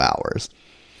 2 hours.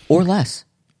 Or less.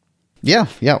 Yeah.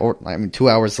 Or 2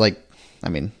 hours,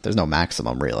 there's no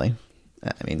maximum really.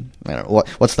 I don't know.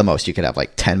 What's the most? You could have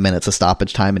like 10 minutes of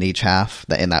stoppage time in each half,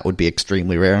 and that would be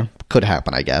extremely rare. Could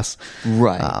happen, I guess.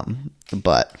 Right.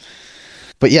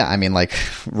 But yeah,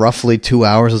 roughly 2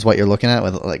 hours is what you're looking at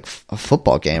with like a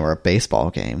football game or a baseball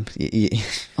game. You're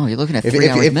looking at 3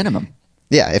 hours minimum.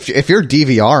 Yeah, if you're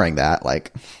DVRing that,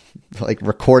 like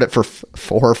record it for 4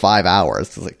 or 5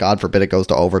 hours. Like, God forbid it goes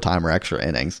to overtime or extra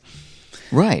innings.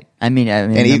 Right. And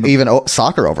even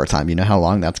soccer overtime, you know how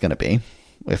long that's going to be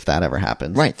if that ever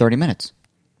happens. Right, 30 minutes.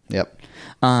 Yep.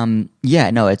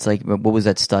 Yeah, no, it's like, what was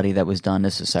that study that was done?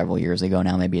 This is several years ago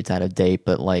now. Maybe it's out of date,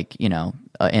 but like, in a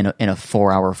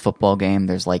 4-hour football game,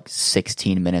 there's like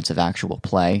 16 minutes of actual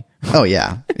play. Oh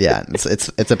yeah, yeah.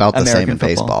 It's about the same in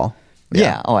baseball.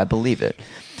 Yeah. Oh, I believe it.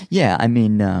 Yeah, I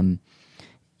mean,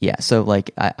 yeah. So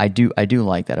like, I do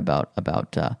like that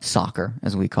about soccer,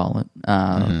 as we call it.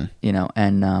 And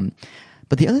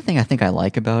but the other thing I think I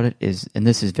like about it is, and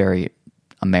this is very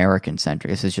American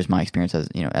centric. This is just my experience as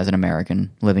an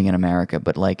American living in America.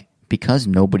 But like, because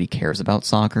nobody cares about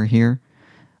soccer here,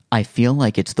 I feel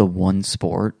like it's the one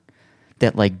sport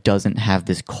that like doesn't have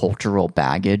this cultural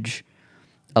baggage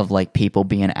of like people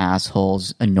being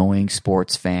assholes, annoying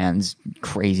sports fans,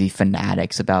 crazy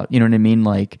fanatics about, you know what I mean?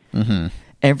 Like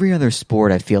every other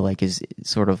sport I feel like is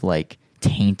sort of like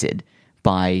tainted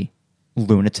by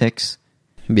lunatics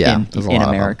in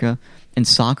America. And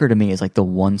soccer to me is like the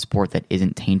one sport that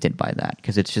isn't tainted by that,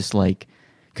 because it's just like,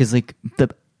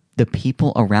 the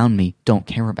people around me don't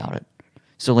care about it.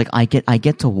 So like I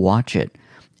get to watch it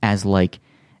as like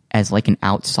an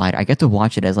outsider. I get to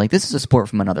watch it as like, this is a sport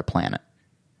from another planet.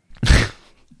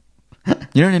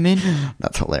 You know what I mean?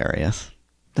 That's hilarious.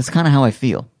 That's kind of how I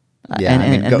feel.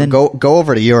 Yeah, go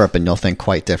over to Europe and you'll think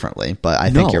quite differently. But I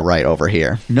think you're right over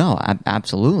here. No,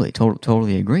 absolutely,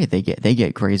 totally agree. They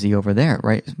get crazy over there,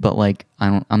 right? But like,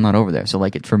 I'm not over there. So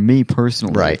like, for me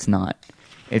personally, right.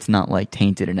 It's not like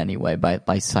tainted in any way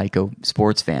by psycho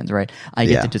sports fans, right? I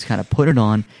get to just kind of put it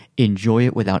on, enjoy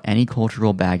it without any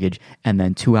cultural baggage, and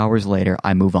then 2 hours later,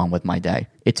 I move on with my day.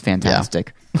 It's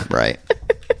fantastic. Yeah. Right.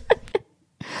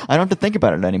 I don't have to think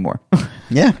about it anymore.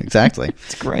 Yeah, exactly.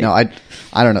 It's great. No, I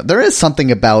don't know. There is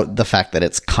something about the fact that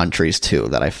it's countries too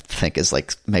that I think is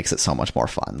like makes it so much more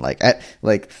fun. Like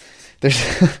there's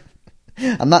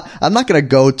I'm not going to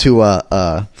go to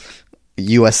a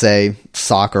USA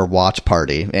soccer watch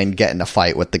party and get in a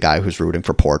fight with the guy who's rooting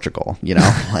for Portugal, you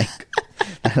know?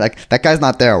 like that guy's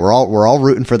not there. We're all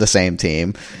rooting for the same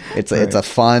team. It's a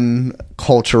fun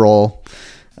cultural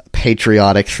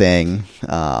patriotic thing.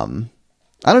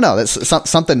 I don't know. There's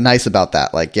something nice about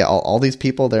that. Like, yeah, all these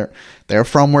people, they're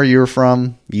from where you're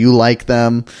from. You like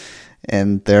them,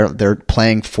 and they're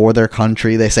playing for their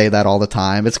country. They say that all the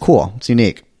time. It's cool. It's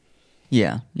unique.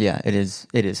 Yeah, it is.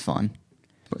 It is fun.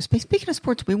 Speaking of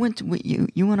sports,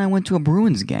 you and I went to a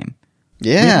Bruins game.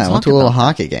 Yeah, I went to a little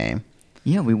hockey game.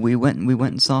 Yeah, we went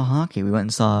and saw hockey. We went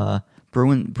and saw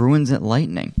Bruins at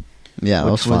Lightning. Yeah,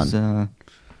 that was fun.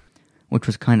 Which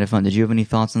was kind of fun. Did you have any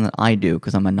thoughts on that? I do,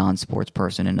 because I'm a non-sports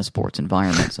person in a sports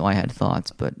environment, so I had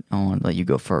thoughts, but I want to let you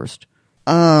go first.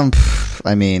 I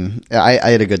mean, I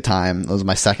had a good time. It was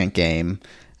my second game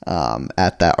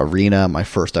at that arena, my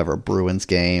first ever Bruins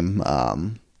game.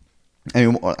 I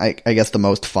guess the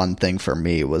most fun thing for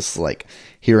me was like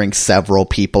hearing several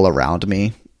people around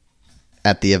me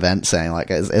at the event saying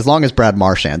like, as long as Brad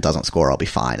Marchand doesn't score, I'll be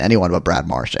fine. Anyone but Brad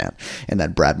Marchand. And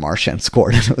then Brad Marchand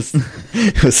scored, and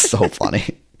it was so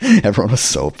funny. Everyone was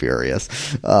so furious.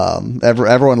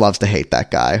 Everyone loves to hate that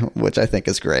guy, which I think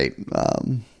is great.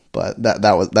 But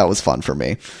that was fun for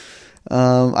me.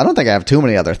 I don't think I have too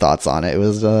many other thoughts on it. It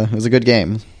was a good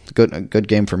game. A good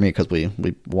game for me because we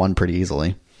won pretty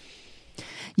easily.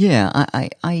 Yeah,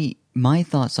 I my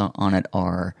thoughts on it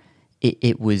are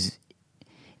it was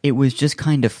just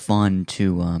kind of fun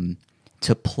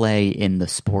to play in the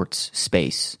sports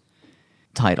space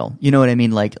title. You know what I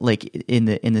mean? Like in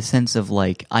the sense of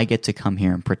like, I get to come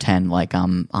here and pretend like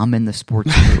I'm in the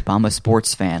sports group. I'm a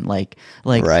sports fan. Like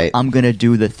right. I'm gonna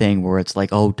do the thing where it's like,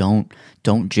 oh, don't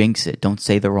jinx it. Don't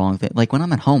say the wrong thing. Like when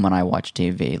I'm at home and I watch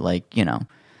TV, like, you know,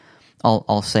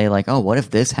 I'll say like, oh, what if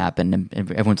this happened? And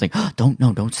everyone's like, oh,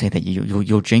 don't say that.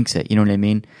 You'll jinx it. You know what I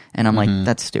mean? And I'm like,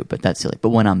 that's stupid. That's silly. But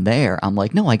when I'm there, I'm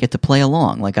like, no, I get to play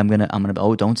along. Like I'm gonna.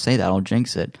 Oh, don't say that. I'll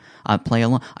jinx it. I play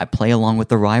along with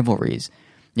the rivalries.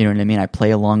 You know what I mean? I play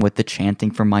along with the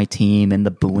chanting for my team and the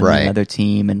booing the other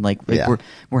team, and like for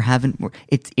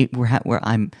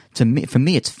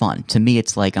me it's fun. To me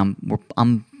it's like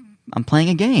I'm playing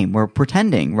a game. We're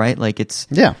pretending, right? Like it's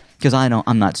because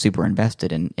I'm not super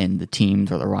invested in the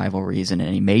teams or the rivalries in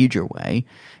any major way,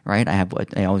 right? I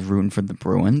was rooting for the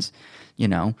Bruins, you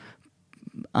know.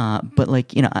 But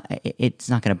like, you know, it's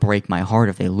not going to break my heart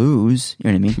if they lose. You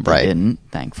know what I mean? Right. They didn't,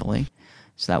 thankfully.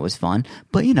 So that was fun.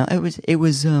 But you know, it was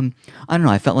I don't know.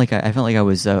 I felt like I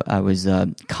was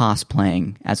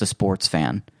cosplaying as a sports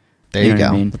fan. There you go.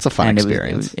 I mean? That's a fun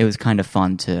experience. It was kind of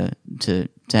fun to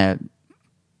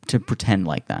pretend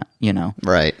like that, you know.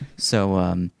 Right.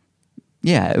 So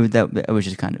yeah, it was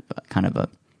just kind of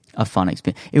a fun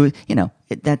experience. It was, you know,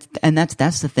 that's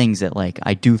the things that like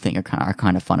I do think are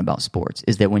kind of fun about sports,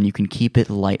 is that when you can keep it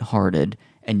lighthearted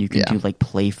and you can do like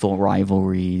playful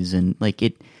rivalries and like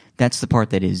it. That's the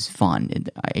part that is fun.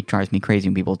 It drives me crazy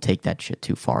when people take that shit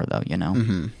too far, though. You know?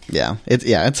 Mm-hmm. Yeah,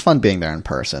 it's fun being there in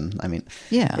person. I mean,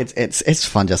 yeah, it's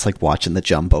fun just like watching the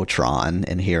jumbotron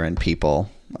and hearing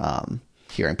people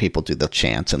do the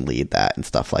chants and lead that and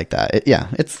stuff like that.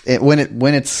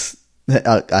 When it's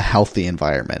a healthy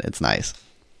environment, it's nice.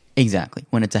 Exactly.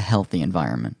 When it's a healthy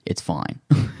environment, it's fine.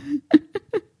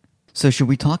 So, should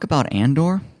we talk about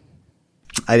Andor?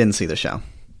 I didn't see the show.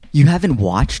 You haven't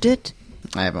watched it?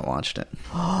 I haven't watched it.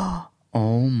 Oh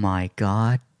my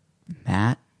God.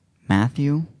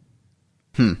 Matthew?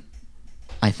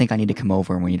 I think I need to come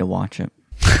over and we need to watch it.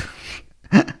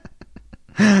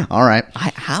 All right.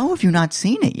 How have you not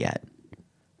seen it yet?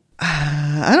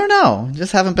 I don't know.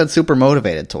 Just haven't been super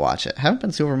motivated to watch it. Haven't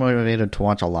been super motivated to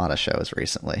watch a lot of shows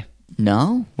recently.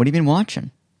 No? What have you been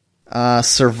watching?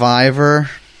 Survivor,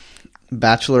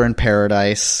 Bachelor in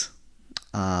Paradise.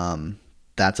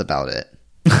 That's about it.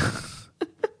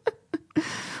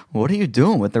 What are you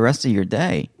doing with the rest of your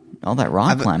day? All that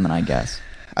rock climbing, I guess.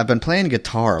 I've been playing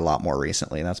guitar a lot more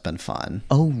recently. That's been fun.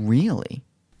 Oh, really?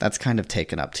 That's kind of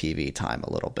taken up TV time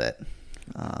a little bit.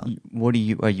 What do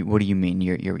you mean?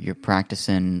 You're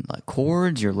practicing like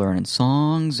chords? You're learning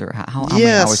songs, or how many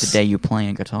hours a day you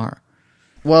playing guitar?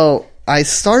 Well, I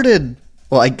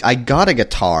got a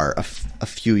guitar a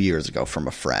few years ago from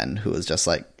a friend who was just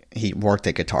like, he worked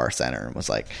at Guitar Center and was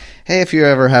like, "Hey, if you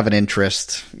ever have an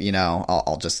interest,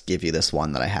 I'll just give you this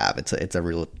one that I have. It's a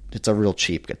real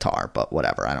cheap guitar, but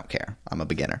whatever, I don't care. I'm a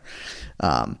beginner."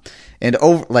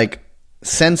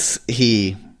 Since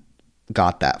he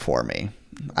got that for me,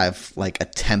 I've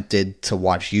attempted to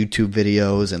watch YouTube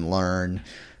videos and learn.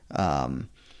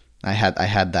 I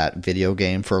had that video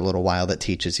game for a little while that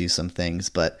teaches you some things,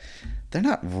 but they're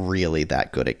not really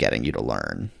that good at getting you to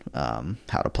learn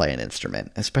how to play an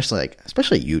instrument, especially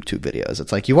YouTube videos.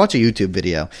 It's like you watch a YouTube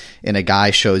video and a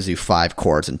guy shows you 5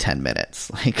 chords in 10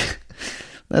 minutes. Like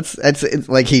it's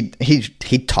like he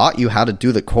taught you how to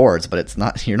do the chords, but it's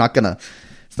not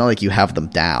like you have them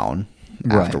down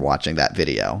after watching that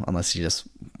video, unless you just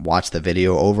watch the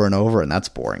video over and over, and that's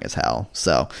boring as hell.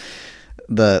 So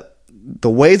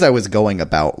the ways I was going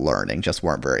about learning just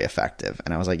weren't very effective.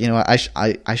 And I was like, you know what,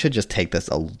 I should just take this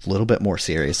a little bit more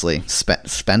seriously,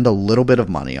 spend a little bit of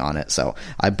money on it. So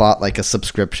I bought a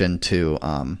subscription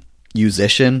to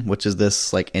Musician, which is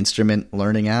this instrument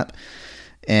learning app.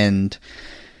 And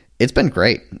it's been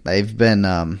great. They've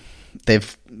been, they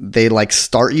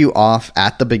start you off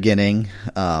at the beginning.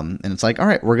 And it's like, all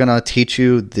right, we're going to teach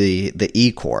you the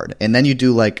E chord. And then you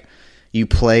do you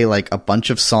play a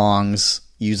bunch of songs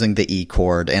using the E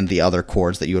chord and the other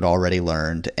chords that you had already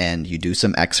learned, and you do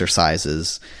some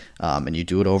exercises, and you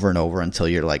do it over and over until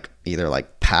you're either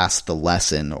past the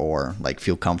lesson or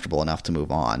feel comfortable enough to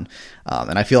move on.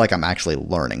 And I feel like I'm actually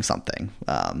learning something.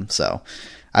 So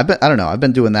I've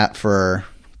been doing that for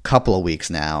a couple of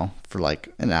weeks now for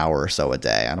an hour or so a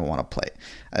day. I don't want to play.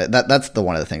 That's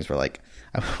one of the things where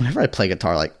whenever I play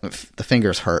guitar, the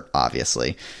fingers hurt,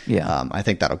 obviously. Yeah. I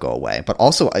think that'll go away. But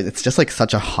also, it's just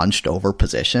such a hunched over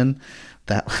position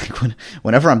that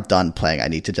whenever I'm done playing, I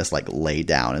need to just lay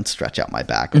down and stretch out my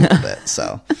back a little bit.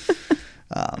 So,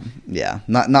 yeah,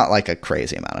 not a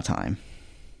crazy amount of time.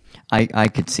 I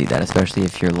could see that, especially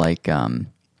if you're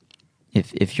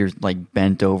if you're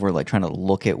bent over, trying to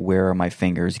look at where are my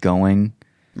fingers going.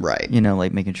 Right.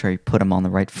 Making sure you put them on the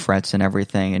right frets and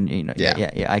everything. And,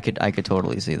 yeah, I could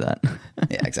totally see that.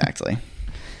 Yeah, exactly.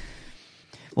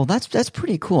 Well, that's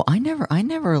pretty cool. I never had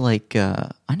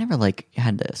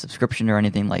a subscription or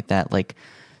anything like that.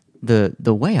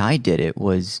 The way I did it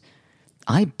was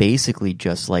I basically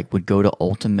just would go to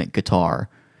Ultimate Guitar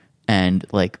and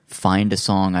find a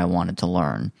song I wanted to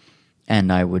learn.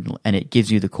 And it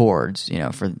gives you the chords,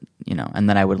 and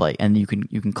then I would and you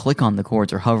can click on the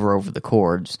chords or hover over the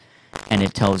chords, and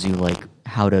it tells you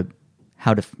how to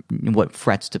what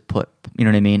frets to put, you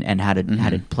know what I mean, and how to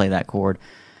play that chord.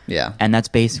 Yeah. And that's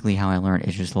basically how I learned.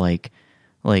 It's just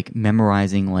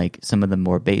memorizing some of the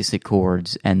more basic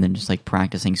chords, and then just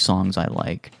practicing songs I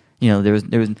like. And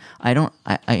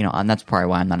that's probably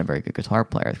why I'm not a very good guitar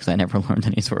player, because I never learned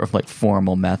any sort of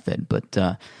formal method, but.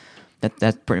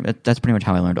 That's pretty much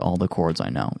how I learned all the chords I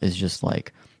know. Is just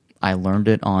I learned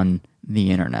it on the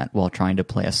internet while trying to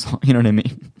play a song. You know what I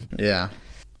mean? Yeah.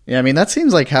 I mean, that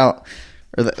seems how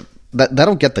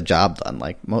that'll get the job done.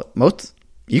 Most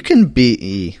you can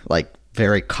be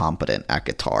very competent at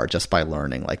guitar just by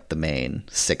learning the main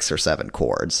 6 or 7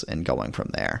 chords and going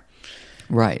from there.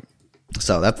 Right.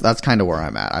 So that's kind of where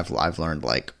I'm at. I've learned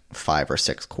 5 or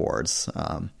 6 chords.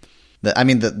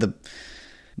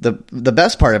 The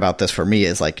best part about this for me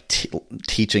is like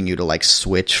teaching you to like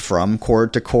switch from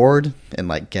chord to chord and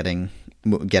like getting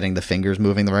the fingers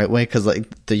moving the right way. Because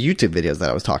like the YouTube videos that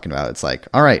I was talking about, it's like,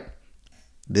 all right,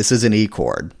 this is an E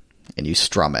chord, and you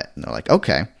strum it, and they're like,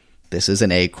 okay, this is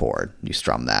an A chord, you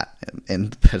strum that,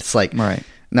 and it's like, right.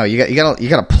 No, you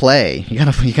gotta play. You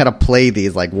gotta play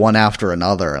these like one after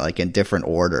another, like in different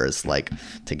orders, like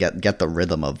to get the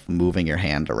rhythm of moving your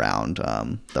hand around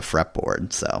the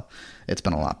fretboard. So it's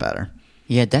been a lot better.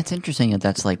 Yeah, that's interesting.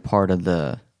 That's like part of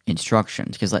the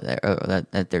instructions because like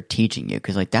that they're teaching you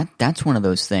because like that's one of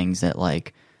those things that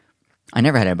like I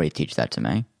never had anybody teach that to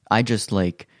me. I just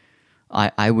like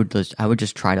I would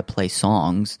just try to play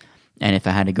songs, and if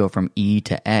I had to go from E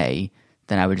to A,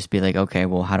 then I would just be like, okay,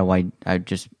 well, how do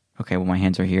okay, well, my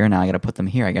hands are here, now I got to put them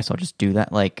here. I guess I'll just do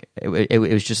that. Like, it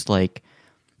was just like,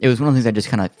 it was one of the things I just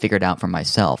kind of figured out for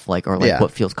myself, like, or like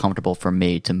what feels comfortable for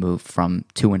me to move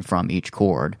to and from each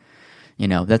chord. You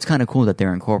know, that's kind of cool that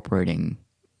they're incorporating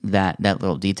that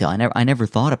little detail. I never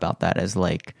thought about that as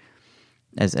like,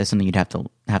 as something you'd have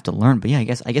to learn. But yeah, I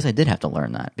guess I did have to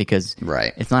learn that because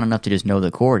it's not enough to just know the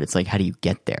chord. It's like, how do you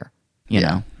get there? You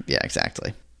know? Yeah,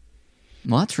 exactly.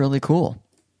 Well, that's really cool.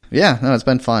 Yeah, no, it's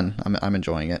been fun. I'm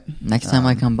enjoying it. Next time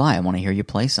I come by, I want to hear you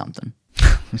play something.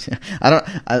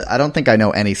 I don't think I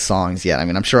know any songs yet. I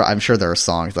mean, I'm sure there are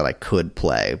songs that I could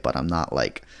play, but I'm not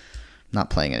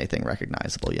playing anything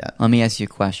recognizable yet. Let me ask you a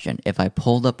question. If I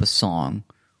pulled up a song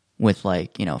with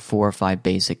like, 4 or 5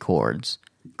 basic chords,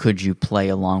 could you play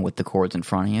along with the chords in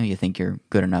front of you? You think you're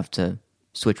good enough to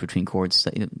switch between chords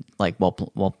like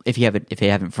well if you have it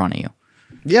in front of you?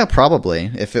 Yeah, probably.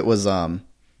 If it was,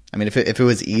 if it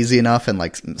was easy enough and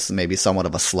like maybe somewhat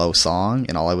of a slow song,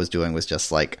 and all I was doing was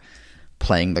just like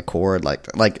playing the chord,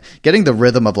 like getting the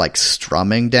rhythm of like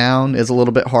strumming down is a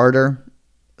little bit harder.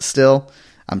 Still,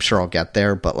 I'm sure I'll get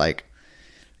there. But like,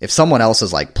 if someone else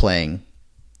is like playing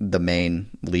the main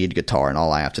lead guitar, and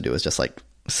all I have to do is just like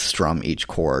strum each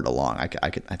chord along, I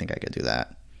think I could do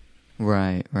that.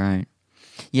 Right.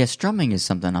 Yeah, strumming is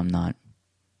something I'm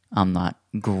not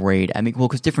great. I mean, well,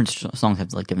 because different songs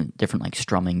have like different like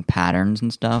strumming patterns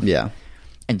and stuff. Yeah.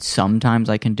 And sometimes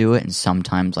I can do it, and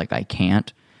sometimes like I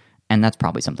can't. And that's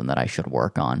probably something that I should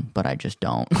work on, but I just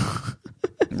don't.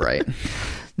 Right.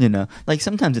 Like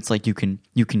sometimes it's like you can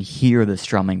hear the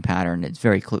strumming pattern. It's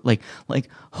very clear. Like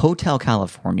Hotel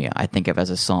California, I think of as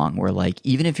a song where like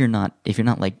even if you're not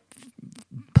like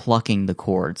plucking the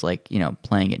chords, like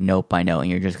playing it note by note, and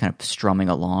you're just kind of strumming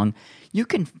along, you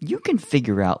can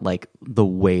figure out like the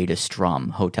way to strum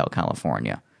Hotel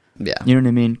California. Yeah, you know what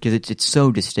I mean? Because it's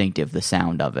so distinctive, the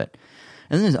sound of it.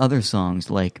 And then there's other songs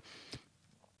like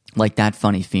That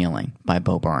Funny Feeling by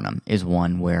Bo Burnham is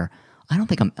one where I don't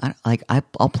think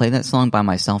I'll play that song by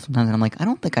myself sometimes, and I'm like, I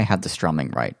don't think I have the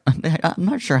strumming right. I'm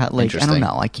not sure how. Like, I don't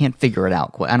know. I can't figure it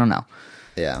out. I don't know.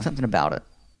 Yeah, something about it.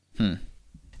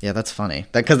 Yeah, that's funny.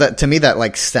 Because to me that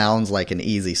like sounds like an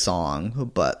easy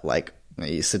song, but like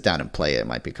you sit down and play it, it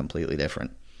might be completely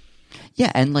different.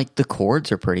 Yeah, and like the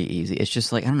chords are pretty easy. It's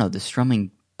just like I don't know, the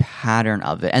strumming pattern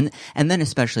of it, and then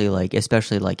especially like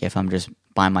if I'm just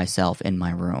by myself in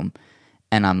my room,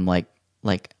 and I'm like.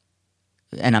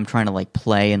 And I'm trying to like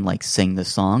play and like sing the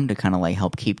song to kind of like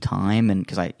help keep time, and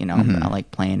because I like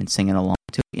playing and singing along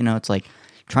to it. It's like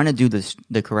trying to do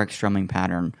the correct strumming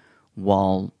pattern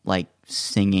while like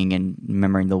singing and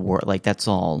remembering the word. Like that's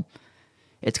all.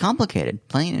 It's complicated.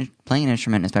 Playing an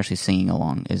instrument, especially singing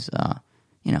along, is a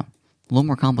little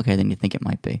more complicated than you think it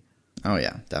might be. Oh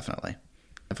yeah, definitely.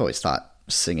 I've always thought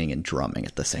singing and drumming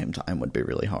at the same time would be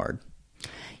really hard.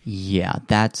 Yeah,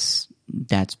 that's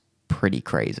pretty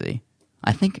crazy.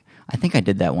 I think I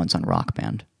did that once on Rock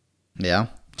Band. Yeah,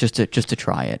 just to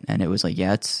try it, and it was like,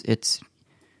 yeah, it's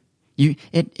you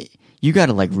got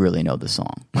to like really know the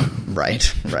song, right.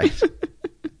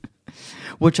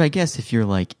 Which I guess if you're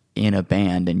like in a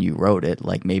band and you wrote it,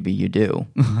 like maybe you do.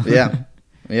 yeah.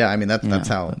 I mean that's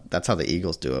how the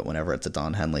Eagles do it whenever it's a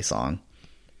Don Henley song.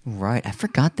 Right. I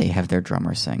forgot they have their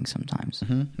drummer sing sometimes.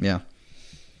 Mm-hmm. Yeah.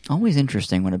 Always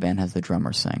interesting when a band has the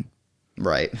drummer sing.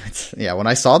 Right. When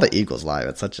I saw the Eagles live,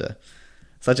 it's such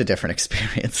a different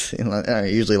experience.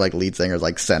 Usually like lead singers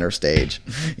like center stage,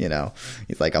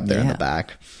 he's like up there in the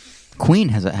back. Queen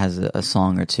has a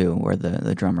song or two where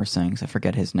the drummer sings. I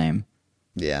forget his name.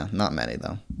 Yeah, not many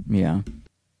though. Yeah.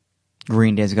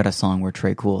 Green Day's got a song where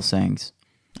Trey Cool sings.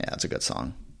 Yeah, it's a good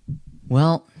song.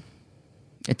 Well,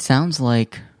 it sounds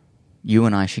like you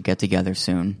and I should get together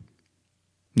soon.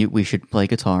 We should play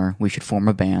guitar. We should form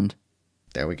a band.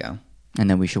 There we go. And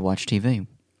then we should watch TV.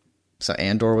 So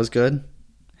Andor was good?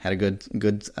 Had a good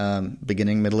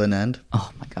beginning, middle, and end? Oh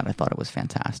my God, I thought it was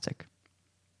fantastic.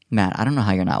 Matt, I don't know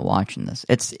how you're not watching this.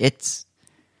 It's.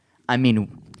 I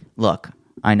mean, look,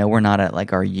 I know we're not at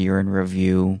like our year in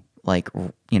review, like,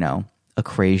 you know,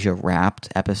 Acrasia Wrapped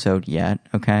episode yet,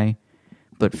 okay?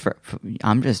 But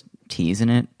I'm just teasing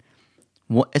it.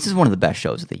 This is one of the best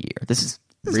shows of the year. This is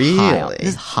really this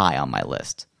is high on my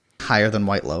list. Higher than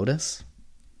White Lotus?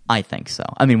 I think so.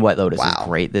 I mean, White Lotus is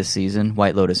great this season.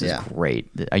 White Lotus is great.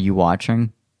 Are you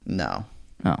watching? No.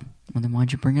 Oh, well then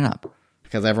why'd you bring it up?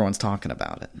 Because everyone's talking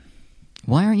about it.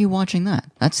 Why aren't you watching that?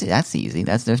 That's easy.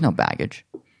 There's no baggage.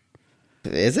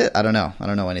 Is it? I don't know. I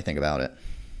don't know anything about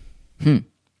it.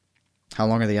 How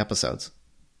long are the episodes?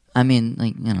 I mean,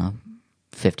 like, you know,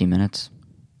 50 minutes.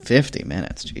 50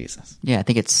 minutes, Jesus. Yeah, I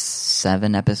think it's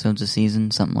 7 episodes a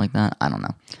season, something like that. I don't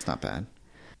know. It's not bad.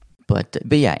 But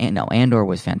yeah, no, Andor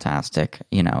was fantastic,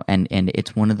 you know, and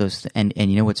it's one of those, and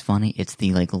you know what's funny? It's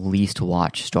the like least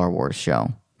watched Star Wars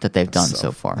show that they've done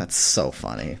so far. That's so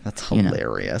funny. That's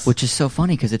hilarious. You know, which is so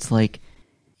funny because it's like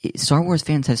Star Wars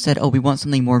fans have said, "Oh, we want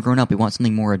something more grown up. We want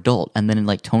something more adult," and then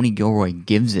like Tony Gilroy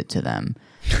gives it to them,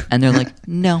 and they're like,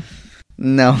 "No,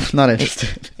 no, not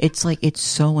interested." It's like it's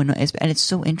so and it's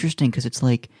so interesting because it's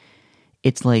like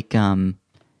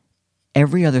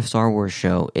every other Star Wars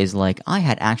show is like, I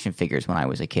had action figures when I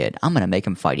was a kid. I'm going to make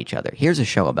them fight each other. Here's a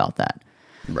show about that.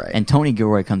 Right. And Tony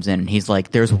Gilroy comes in and he's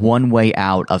like, there's one way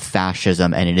out of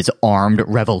fascism and it is armed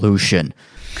revolution.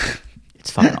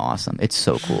 It's fucking awesome. It's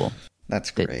so cool.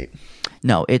 That's great.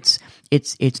 No, it's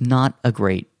not a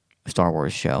great Star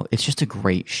Wars show. It's just a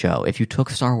great show. If you took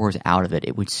Star Wars out of it,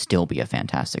 it would still be a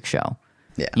fantastic show.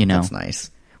 Yeah, you know? That's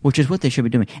nice. Which is what they should be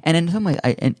doing. And in some ways,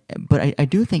 I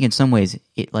do think in some ways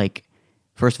it like.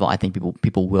 First of all, I think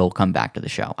people will come back to the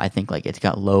show. I think like it's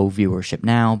got low viewership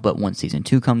now, but once season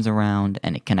 2 comes around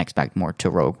and it connects back more to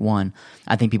Rogue One,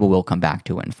 I think people will come back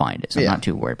to it and find it. So I'm not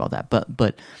too worried about that.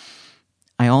 But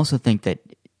I also think that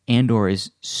Andor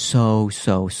is so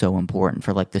important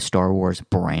for like the Star Wars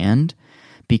brand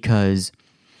because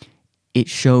it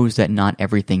shows that not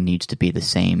everything needs to be the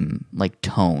same like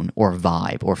tone or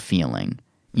vibe or feeling,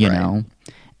 you know?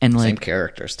 And like same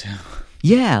characters too.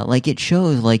 Yeah, like it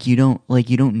shows like you don't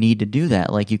need to do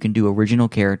that. Like you can do original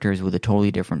characters with a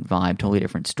totally different vibe, totally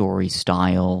different story,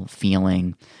 style,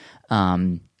 feeling,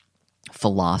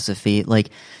 philosophy.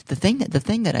 Like the thing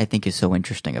that I think is so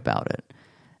interesting about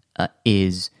it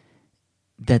is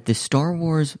that the Star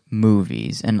Wars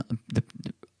movies and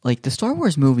the Star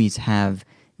Wars movies have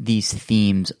these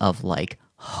themes of like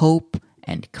hope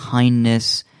and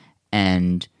kindness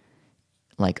and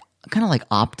like kind of like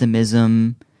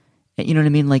optimism. You know what I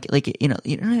mean? Like you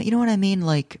know what I mean?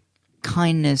 Like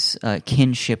kindness,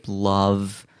 kinship,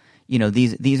 love. You know,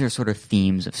 these are sort of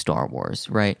themes of Star Wars,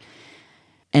 right?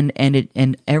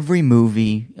 And every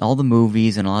movie, all the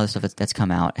movies and a lot of stuff that's come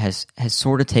out has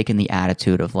sort of taken the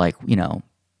attitude of like, you know,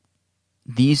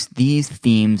 these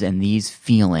themes and these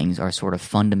feelings are sort of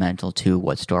fundamental to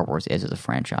what Star Wars is as a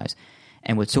franchise.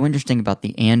 And what's so interesting about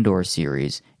the Andor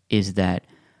series is that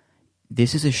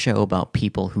this is a show about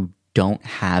people who don't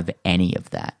have any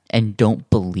of that and don't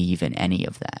believe in any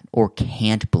of that or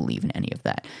can't believe in any of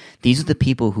that. These are the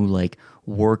people who like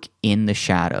work in the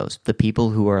shadows, the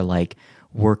people who are like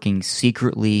working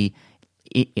secretly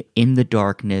in the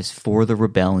darkness for the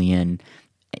rebellion,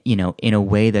 you know, in a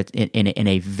way that in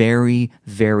a very,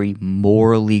 very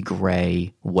morally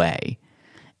gray way.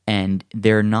 And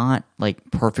they're not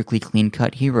like perfectly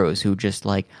clean-cut heroes who just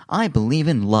like, I believe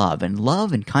in love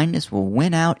and kindness will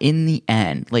win out in the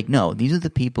end. Like, no, these are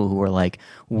the people who are like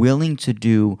willing to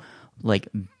do like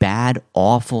bad,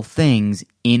 awful things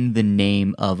in the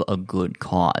name of a good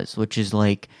cause, which is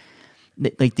like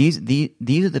these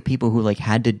are the people who like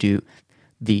had to do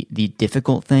the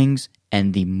difficult things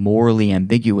and the morally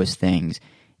ambiguous things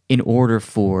in order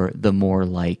for the more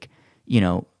like, you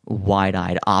know,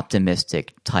 wide-eyed,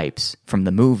 optimistic types from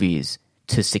the movies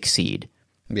to succeed.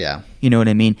 Yeah. You know what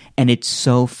I mean? And it's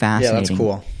so fascinating. Yeah, that's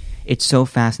cool. It's so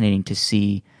fascinating to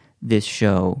see this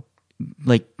show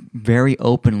like very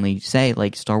openly say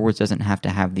like Star Wars doesn't have to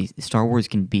have these. Star Wars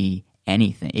can be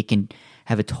anything. It can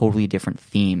have a totally different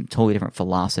theme, totally different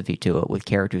philosophy to it with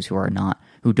characters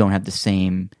who don't have the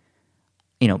same,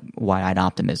 you know, wide-eyed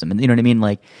optimism. And you know what I mean?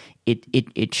 Like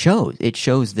it shows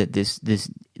that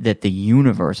that the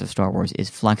universe of Star Wars is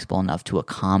flexible enough to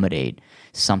accommodate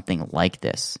something like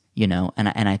this, you know? And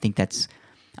I think that's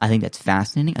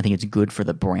fascinating. I think it's good for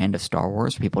the brand of Star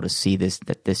Wars for people to see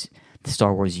the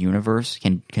Star Wars universe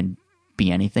can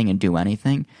be anything and do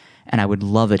anything. And I would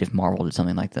love it if Marvel did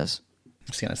something like this. I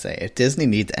was going to say, if Disney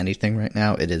needs anything right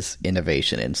now, it is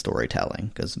innovation in storytelling,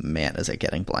 because man, is it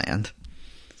getting bland.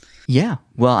 Yeah.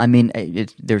 Well, I mean,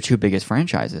 their two biggest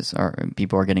franchises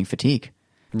people are getting fatigue.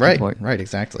 Right. Right.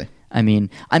 Exactly. I mean,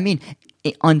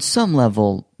 on some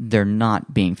level, they're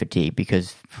not being fatigued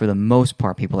because for the most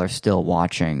part, people are still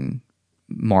watching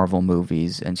Marvel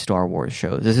movies and Star Wars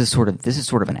shows. This is sort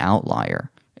of an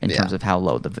outlier in terms of how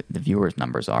low the viewers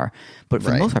numbers are. But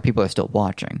for the most part, people are still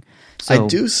watching. So, I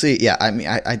do see. Yeah. I mean,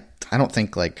 I don't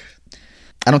think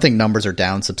numbers are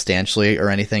down substantially or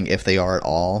anything, if they are at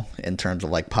all, in terms of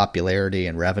like popularity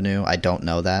and revenue. I don't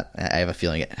know that. I have a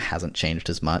feeling it hasn't changed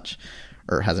as much,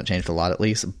 or hasn't changed a lot at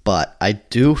least. But I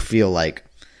do feel like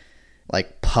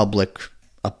public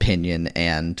opinion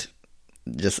and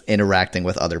just interacting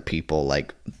with other people,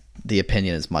 like the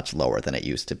opinion is much lower than it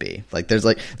used to be. Like there's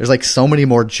so many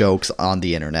more jokes on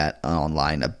the internet,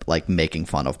 online, like making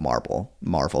fun of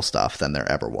Marvel stuff than there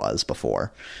ever was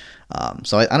before.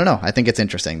 So I don't know. I think it's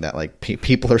interesting that like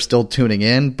people are still tuning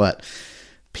in, but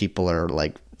people are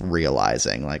like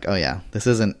realizing like, oh yeah, this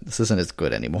isn't as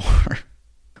good anymore.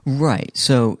 Right.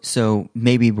 So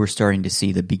maybe we're starting to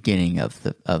see the beginning of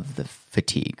the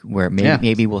fatigue, where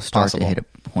maybe we'll start to hit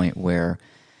a point where,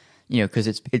 because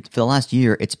it's for the last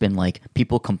year, it's been like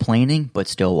people complaining but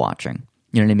still watching.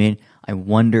 You know what I mean? I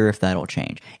wonder if that'll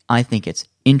change. I think it's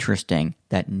interesting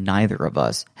that neither of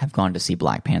us have gone to see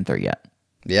Black Panther yet.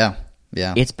 Yeah.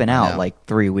 It's been out like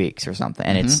 3 weeks or something,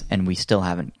 and and we still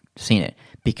haven't seen it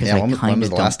because when was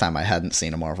the last time I hadn't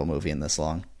seen a Marvel movie in this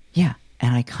long? Yeah,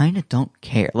 and I kind of don't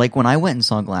care. Like when I went and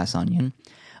saw Glass Onion,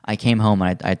 I came home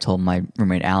and I told my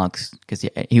roommate Alex, because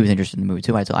he was interested in the movie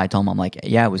too. I told him, I'm like,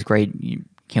 yeah, it was great.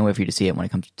 Can't wait for you to see it when it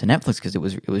comes to Netflix because it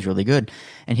was really good.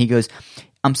 And he goes,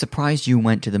 I'm surprised you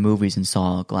went to the movies and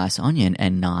saw Glass Onion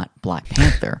and not Black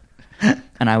Panther.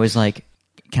 And I was like,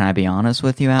 can I be honest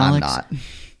with you, Alex? I'm not.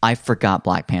 I forgot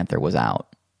Black Panther was out.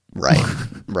 Right.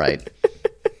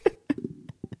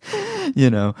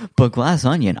 But Glass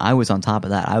Onion, I was on top of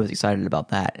that. I was excited about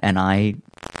that, and I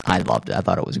loved it. I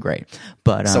thought it was great.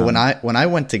 But so when I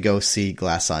went to go see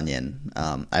Glass Onion,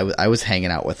 I was hanging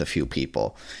out with a few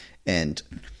people, and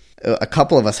a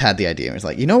couple of us had the idea. It was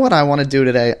like, you know what I want to do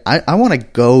today? I want to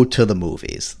go to the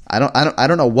movies. I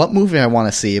don't know what movie I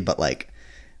want to see, but like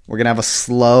we're gonna have a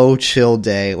slow, chill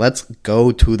day. Let's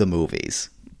go to the movies.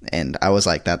 And I was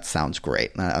like, that sounds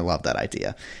great. I love that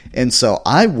idea. And so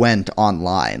I went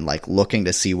online, like looking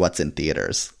to see what's in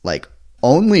theaters, like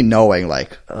only knowing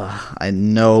like, I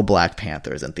know Black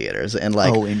Panther is in theaters, and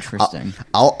like, oh, interesting.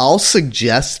 I'll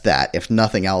suggest that if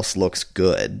nothing else looks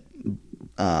good.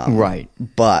 Right.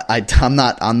 But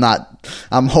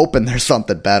I'm hoping there's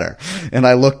something better. And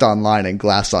I looked online and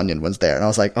Glass Onion was there, and I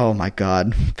was like, oh my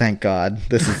God, thank God.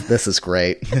 This is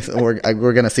great. We're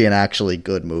going to see an actually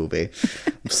good movie.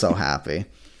 I'm so happy.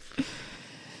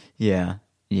 Yeah.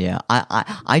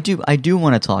 I do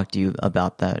want to talk to you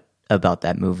about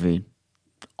that movie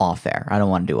off air. I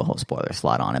don't want to do a whole spoiler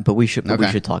slot on it, but we should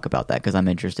talk about that because I'm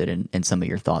interested in some of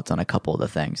your thoughts on a couple of the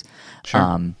things.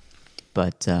 Sure.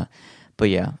 But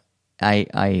yeah,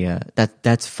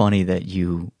 that's funny that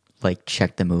you like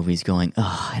check the movies going,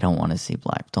 I don't want to see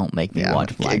don't make me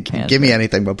watch Black Panther. Give me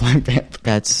anything but Black Panther.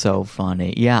 That's so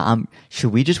funny. Yeah,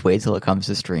 should we just wait till it comes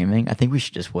to streaming? I think we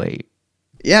should just wait.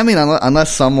 Yeah, I mean,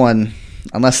 unless someone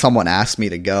asks me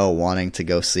to go, wanting to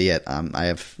go see it, I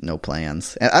have no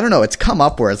plans. And I don't know, it's come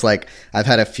up where it's like I've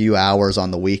had a few hours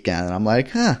on the weekend, and I'm like,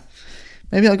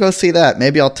 maybe I'll go see that.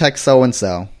 Maybe I'll text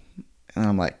so-and-so. And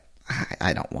I'm like,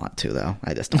 I don't want to, though.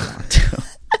 I just don't want to.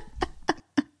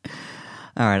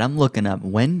 All right, I'm looking up.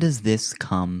 When does this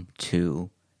come to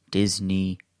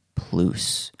Disney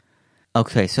Plus?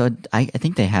 Okay, so I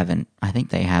think they haven't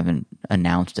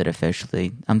announced it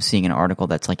officially. I'm seeing an article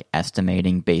that's like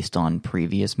estimating based on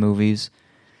previous movies.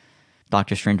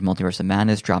 Doctor Strange Multiverse of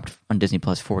Madness dropped on Disney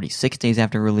Plus 46 days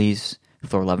after release.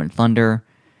 Thor Love and Thunder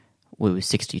was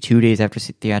 62 days after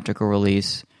theatrical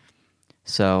release.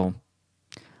 So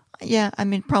yeah, I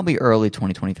mean, probably early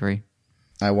 2023.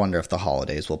 I wonder if the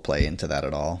holidays will play into that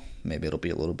at all. Maybe it'll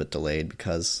be a little bit delayed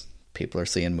because people are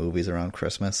seeing movies around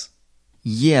Christmas.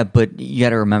 Yeah, but you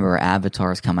got to remember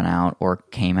Avatar's coming out or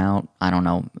came out. I don't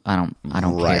know. I don't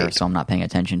care, so I'm not paying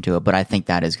attention to it. But I think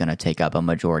that is going to take up a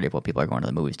majority of what people are going to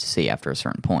the movies to see after a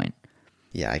certain point.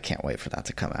 Yeah, I can't wait for that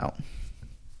to come out.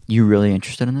 You really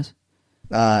interested in this?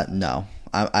 No.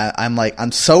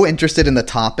 I'm so interested in the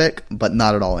topic, but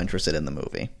not at all interested in the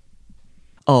movie.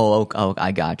 Oh,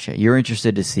 I gotcha. You're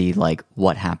interested to see like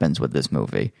what happens with this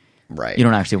movie. Right. You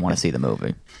don't actually want to see the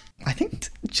movie. I think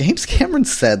James Cameron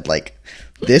said like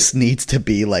this needs to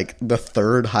be like the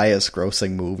third highest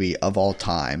grossing movie of all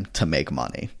time to make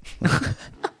money.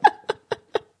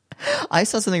 I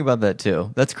saw something about that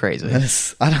too. That's crazy.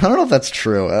 I don't know if that's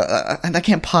true. That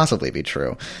can't possibly be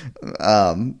true.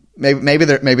 Maybe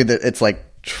it's like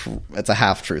it's a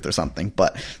half truth or something,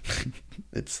 but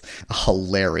it's a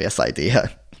hilarious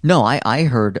idea. No, I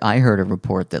heard a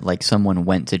report that like someone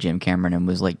went to Jim Cameron and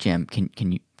was like, Jim,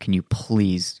 can you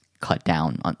please cut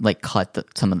down on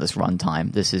some of this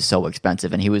runtime? This is so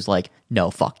expensive. And he was like, no,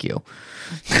 fuck you.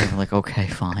 And they were like, okay,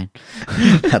 fine.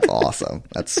 That's awesome.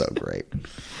 That's so great.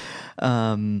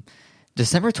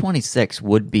 December 26th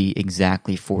would be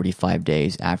exactly 45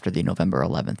 days after the November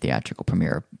 11th theatrical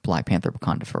premiere of Black Panther: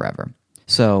 Wakanda Forever.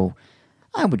 So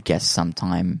I would guess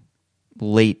sometime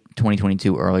late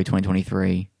 2022, early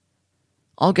 2023.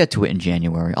 I'll get to it in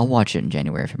January. I'll watch it in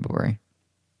January, February.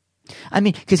 I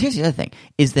mean, because here's the other thing,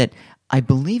 is that I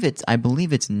believe it's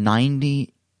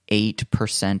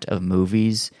 98% of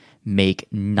movies make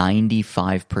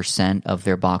 95% of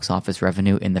their box office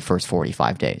revenue in the first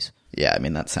 45 days. Yeah, I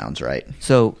mean, that sounds right.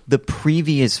 So the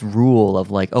previous rule of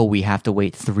like, oh, we have to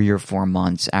wait 3 or 4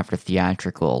 months after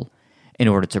theatrical in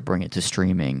order to bring it to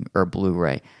streaming or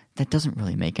Blu-ray, that doesn't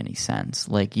really make any sense.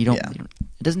 Like, it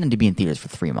doesn't need to be in theaters for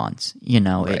 3 months.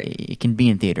 Right. It can be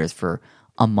in theaters for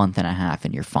a month and a half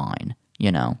and you're fine,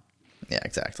 Yeah,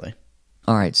 exactly.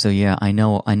 All right, so yeah, I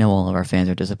know all of our fans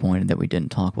are disappointed that we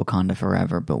didn't talk Wakanda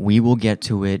Forever, but we will get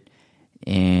to it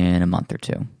in a month or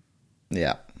two.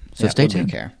 Yeah. So stay tuned.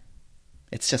 Care.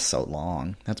 It's just so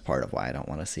long. That's part of why I don't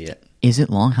want to see it. Is it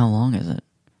long? How long is it?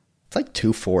 It's like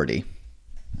 240.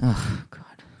 Oh, God.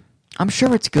 I'm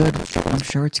sure it's good.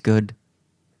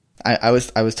 I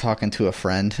was talking to a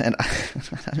friend, and I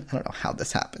don't know how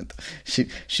this happened. She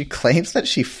claims that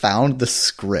she found the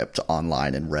script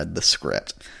online and read the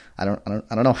script. I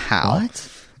don't know how. What?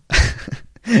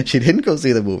 She didn't go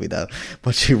see the movie though,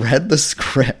 but she read the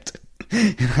script.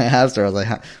 And I asked her, I was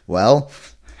like, "Well,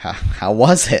 how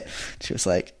was it?" She was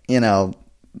like,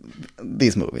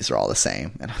 "These movies are all the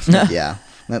same." And I was like, "Yeah,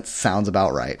 that sounds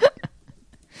about right."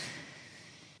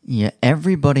 Yeah,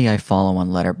 everybody I follow on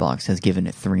Letterboxd has given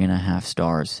it 3.5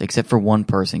 stars, except for one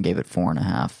person gave it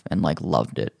 4.5 and like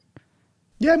loved it.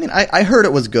 Yeah, I mean, I heard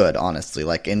it was good, honestly.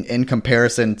 Like in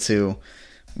comparison to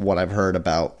what I've heard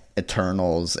about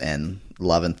Eternals and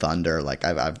Love and Thunder, like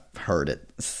I've heard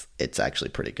it's actually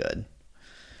pretty good.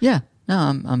 Yeah,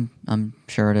 no, I'm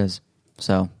sure it is.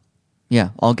 So, yeah,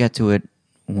 I'll get to it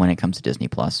when it comes to Disney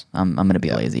Plus. I'm going to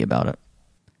be lazy about it.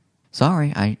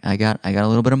 Sorry, I got a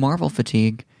little bit of Marvel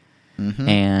fatigue. Mm-hmm.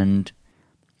 And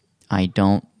I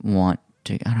don't want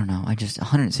to. I don't know.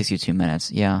 162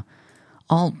 minutes. Yeah,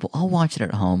 I'll watch it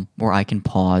at home where I can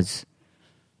pause.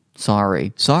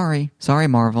 Sorry,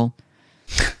 Marvel.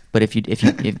 But if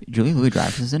Julia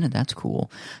Louis-Dreyfus is in it, that's cool.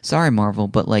 Sorry, Marvel.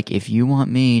 But like, if you want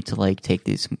me to like take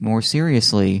this more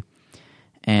seriously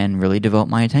and really devote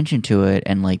my attention to it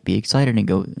and like be excited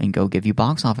and go give you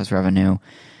box office revenue,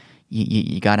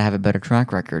 you got to have a better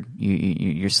track record.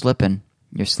 You're slipping.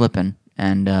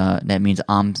 And that means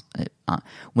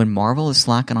when Marvel is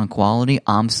slacking on quality,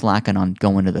 I'm slacking on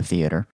going to the theater.